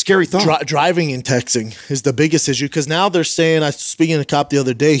that's a scary thought. Driving and texting is the biggest issue because now they're saying, I was speaking to a cop the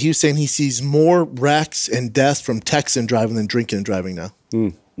other day, he was saying he sees more wrecks and deaths from texting and driving than drinking and driving now.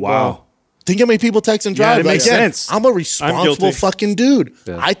 Wow. Think how many people text and drive. it makes Again, sense. I'm a responsible guilty. fucking dude.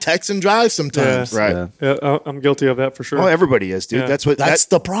 I text and drive sometimes. Yeah. Right. Yeah, I'm guilty of that for sure. Oh, everybody is, dude. Yeah. That's what. That's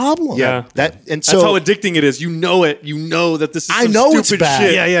the problem. Yeah. And That's so how addicting it is. You know it. You know that this is I some know it's stupid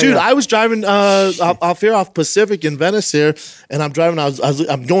bad. shit. Dude, I was driving off here off Pacific in Venice here, and I'm driving.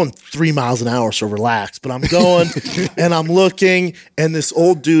 I'm going 3 miles an hour, so relax. But I'm going, and I'm looking, and this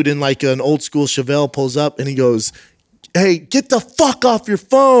old dude in like an old school Chevelle pulls up, and he goes, "Hey, get the fuck off your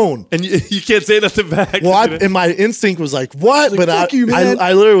phone!" And you can't say nothing back. Well, and my instinct was like, "What?" But "Fuck you, man."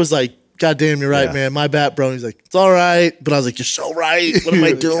 I literally was like, "God damn, you're right, Yeah. man. My bad, bro." And he's like, "It's all right," but I was like, "You're so right. What am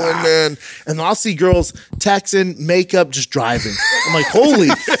I doing, man?" And I'll see girls texting, makeup, just driving. I'm like, "Holy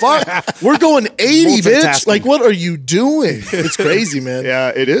fuck, we're going 80, bitch! Multitasking. Like, what are you doing?" It's crazy, man. yeah,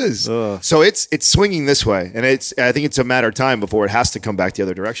 it is. So it's swinging this way, and I think it's a matter of time before it has to come back the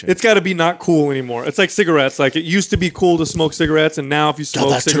other direction. it's got to be not cool anymore. It's like cigarettes. Like it used to be cool to smoke cigarettes, and now if you smoke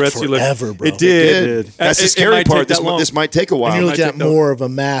that took cigarettes, you look. forever, bro. It did. It did. It- That's the it scary might part. take that long. This might take a while. And you're looking I at think that- more of a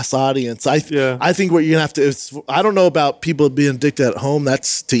mass audience. Yeah. I think what you're gonna have to is, I don't know about people being addicted at home.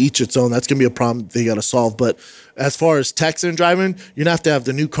 That's to each its own. That's gonna be a problem they got to solve. But as far as texting and driving, you're gonna have to have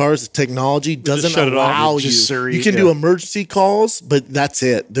the new cars. The technology doesn't shut it off. allow you. Just Siri, You can do emergency calls, but that's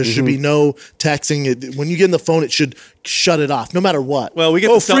it. There should be no texting. When you get in the phone, it should shut it off, no matter what. Well, we get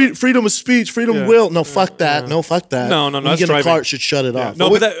oh, the self- freedom of speech, freedom Yeah. of will. No, fuck that. No, fuck that. No, When that's you get in a driving. car, it should shut it off.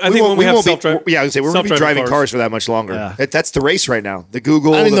 No, but that, I think when we have won't be- self-driving. yeah, I was say we're going to be driving cars for that much longer. Yeah. That's the race right now. The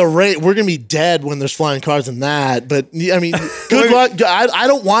Google. I mean, we're going to be dead when there's flying cars and that. But I mean, good luck. I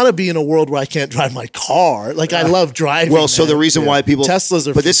don't want to be in a world where I can't drive my car. Like I love driving. Well, so the man. reason why people Teslas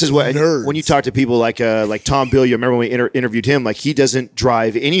are but this is what nerds. when you talk to people like Tom Bilyeu, remember when we interviewed him? Like he doesn't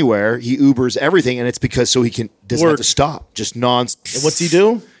drive anywhere; he Ubers everything, and it's because so he can doesn't have to stop. Just non. What's he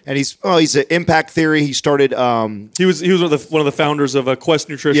do? And he's an Impact Theory. He started. He was one of the founders of Quest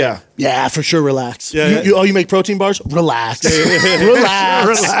Nutrition. Yeah. Yeah, for sure. Relax. Yeah, You make protein bars? Relax.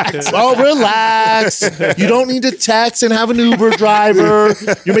 Relax. Oh, relax. You don't need to text and have an Uber driver.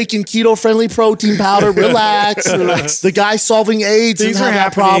 You're making keto-friendly protein powder. Relax. The guy solving AIDS Things doesn't are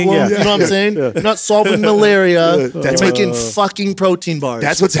have that happening, problem. yeah. You know what I'm saying? You're not solving malaria. You're making fucking protein bars.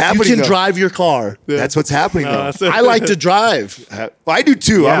 That's what's happening, You can though. drive your car. That's what's happening though. I like to drive. I do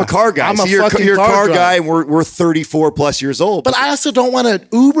too. I'm a car guy. I'm a See, you're fucking a car car guy. guy, and we're 34 plus years old. But I also don't want an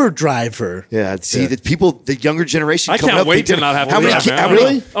Uber driver. Yeah, see the people, the younger generation. I coming can't up, wait they to not have to how do many, that, ki- man. how many,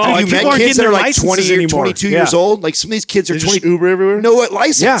 Really? Oh, have you people met aren't kids getting that are their like 20 licenses or anymore. 22 Yeah. years old? Like some of these kids are They 20. just Uber everywhere? No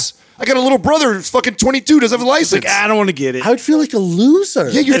license. Yeah. I got a little brother who's fucking 22, doesn't have a license. Like, I don't want to get it. I would feel like a loser.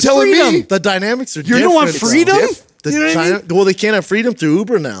 Yeah, you're It's telling freedom. me. The dynamics are You different. don't want though. freedom? The You know what I mean? Well, they can't have freedom through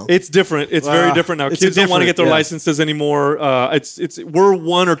Uber now. It's different. It's very different now. it's Kids don't want to different, get their yeah. licenses anymore. We're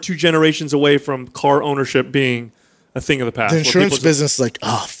 1 or 2 generations away from car ownership being a thing of the past. The where insurance people business is like,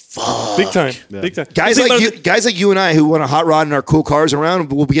 oh, fuck. big time, big time. Guys Think like about you and I who want a hot rod in our cool cars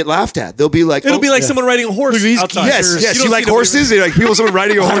around will get laughed at. They'll be like, It'll be like yeah. someone riding a horse outside. Yes. You don't like see them horses? Like people, someone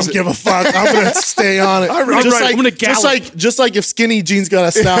riding a I horse. don't give a fuck. I'm gonna stay on it. I'm gonna gallop. just like if Skinny Jeans got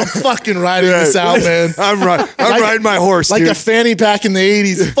a style, I'm fucking riding this out, man. I'm riding my horse, Like dude. a fanny pack in the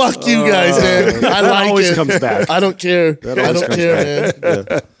 80s. Fuck you guys, man. I like always it. comes back. I don't care. I don't care,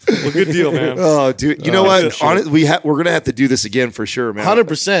 man. Well, good deal, man. Oh, dude! You know what? We're gonna have to do this again for sure, man.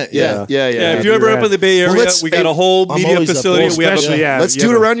 100%. Yeah. Yeah. Yeah, if you're ever up in the Bay Well, Area, let's- we got a whole I'm media always up facility. there. We have Especially, a, Let's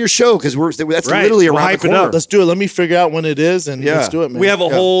do it around your show because that's Right. literally We'll around hype the it corner. up. Let's do it. Let me figure out when it is, and Yeah. let's do it, man. we have a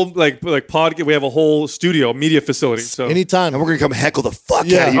whole like podcast. We have a whole studio media facility. So Anytime. And we're gonna come heckle the fuck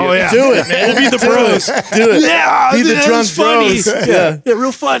Yeah. out of you. Oh, yeah. Do it, man. We'll be the bros. Do it. Yeah, Be the that drunk was funny. bros. Yeah,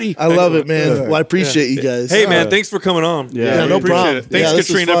 real funny. I love it, man. Well, I appreciate you guys. hey, man, thanks for coming on. Yeah, we no appreciate problem. it. Thanks, Yeah, this was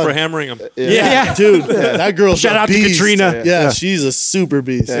Katrina, fun. for hammering them. Yeah. Dude, that girl's Shout a out to beast. Katrina. Yeah, she's a super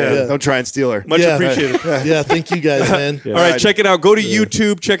beast. Yeah. Don't try and steal her. Much Yeah. appreciated. Yeah, thank you guys, man. All right, check it out. Go to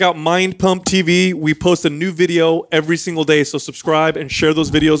YouTube. Check out Mind Pump TV. We post a new video every single day, so subscribe and share those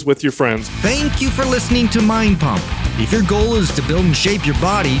videos with your friends. Thank you for listening to Mind Pump. If your goal is to build and shape your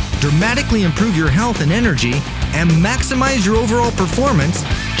body, dramatically improve your health and energy, and maximize your overall performance,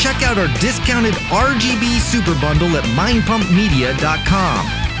 check out our discounted RGB Super Bundle at mindpumpmedia.com.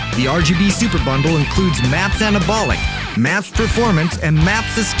 The RGB Super Bundle includes MAPS Anabolic, MAPS Performance, and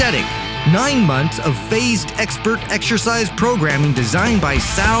MAPS Aesthetic. 9 months of phased expert exercise programming designed by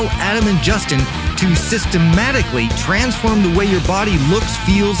Sal, Adam, and Justin to systematically transform the way your body looks,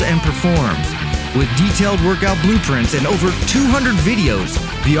 feels, and performs. With detailed workout blueprints and over 200 videos,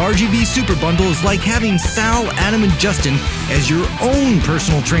 the RGB Super Bundle is like having Sal, Adam, and Justin as your own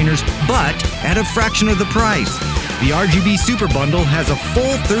personal trainers, but at a fraction of the price. The RGB Super Bundle has a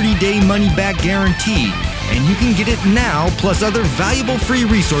full 30-day money-back guarantee, and you can get it now plus other valuable free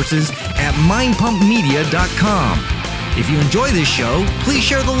resources at mindpumpmedia.com. If you enjoy this show, please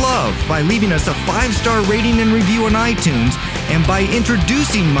share the love by leaving us a 5-star rating and review on iTunes and by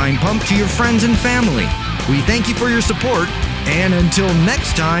introducing Mind Pump to your friends and family. We thank you for your support, and until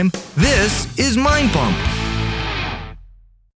next time, this is Mind Pump.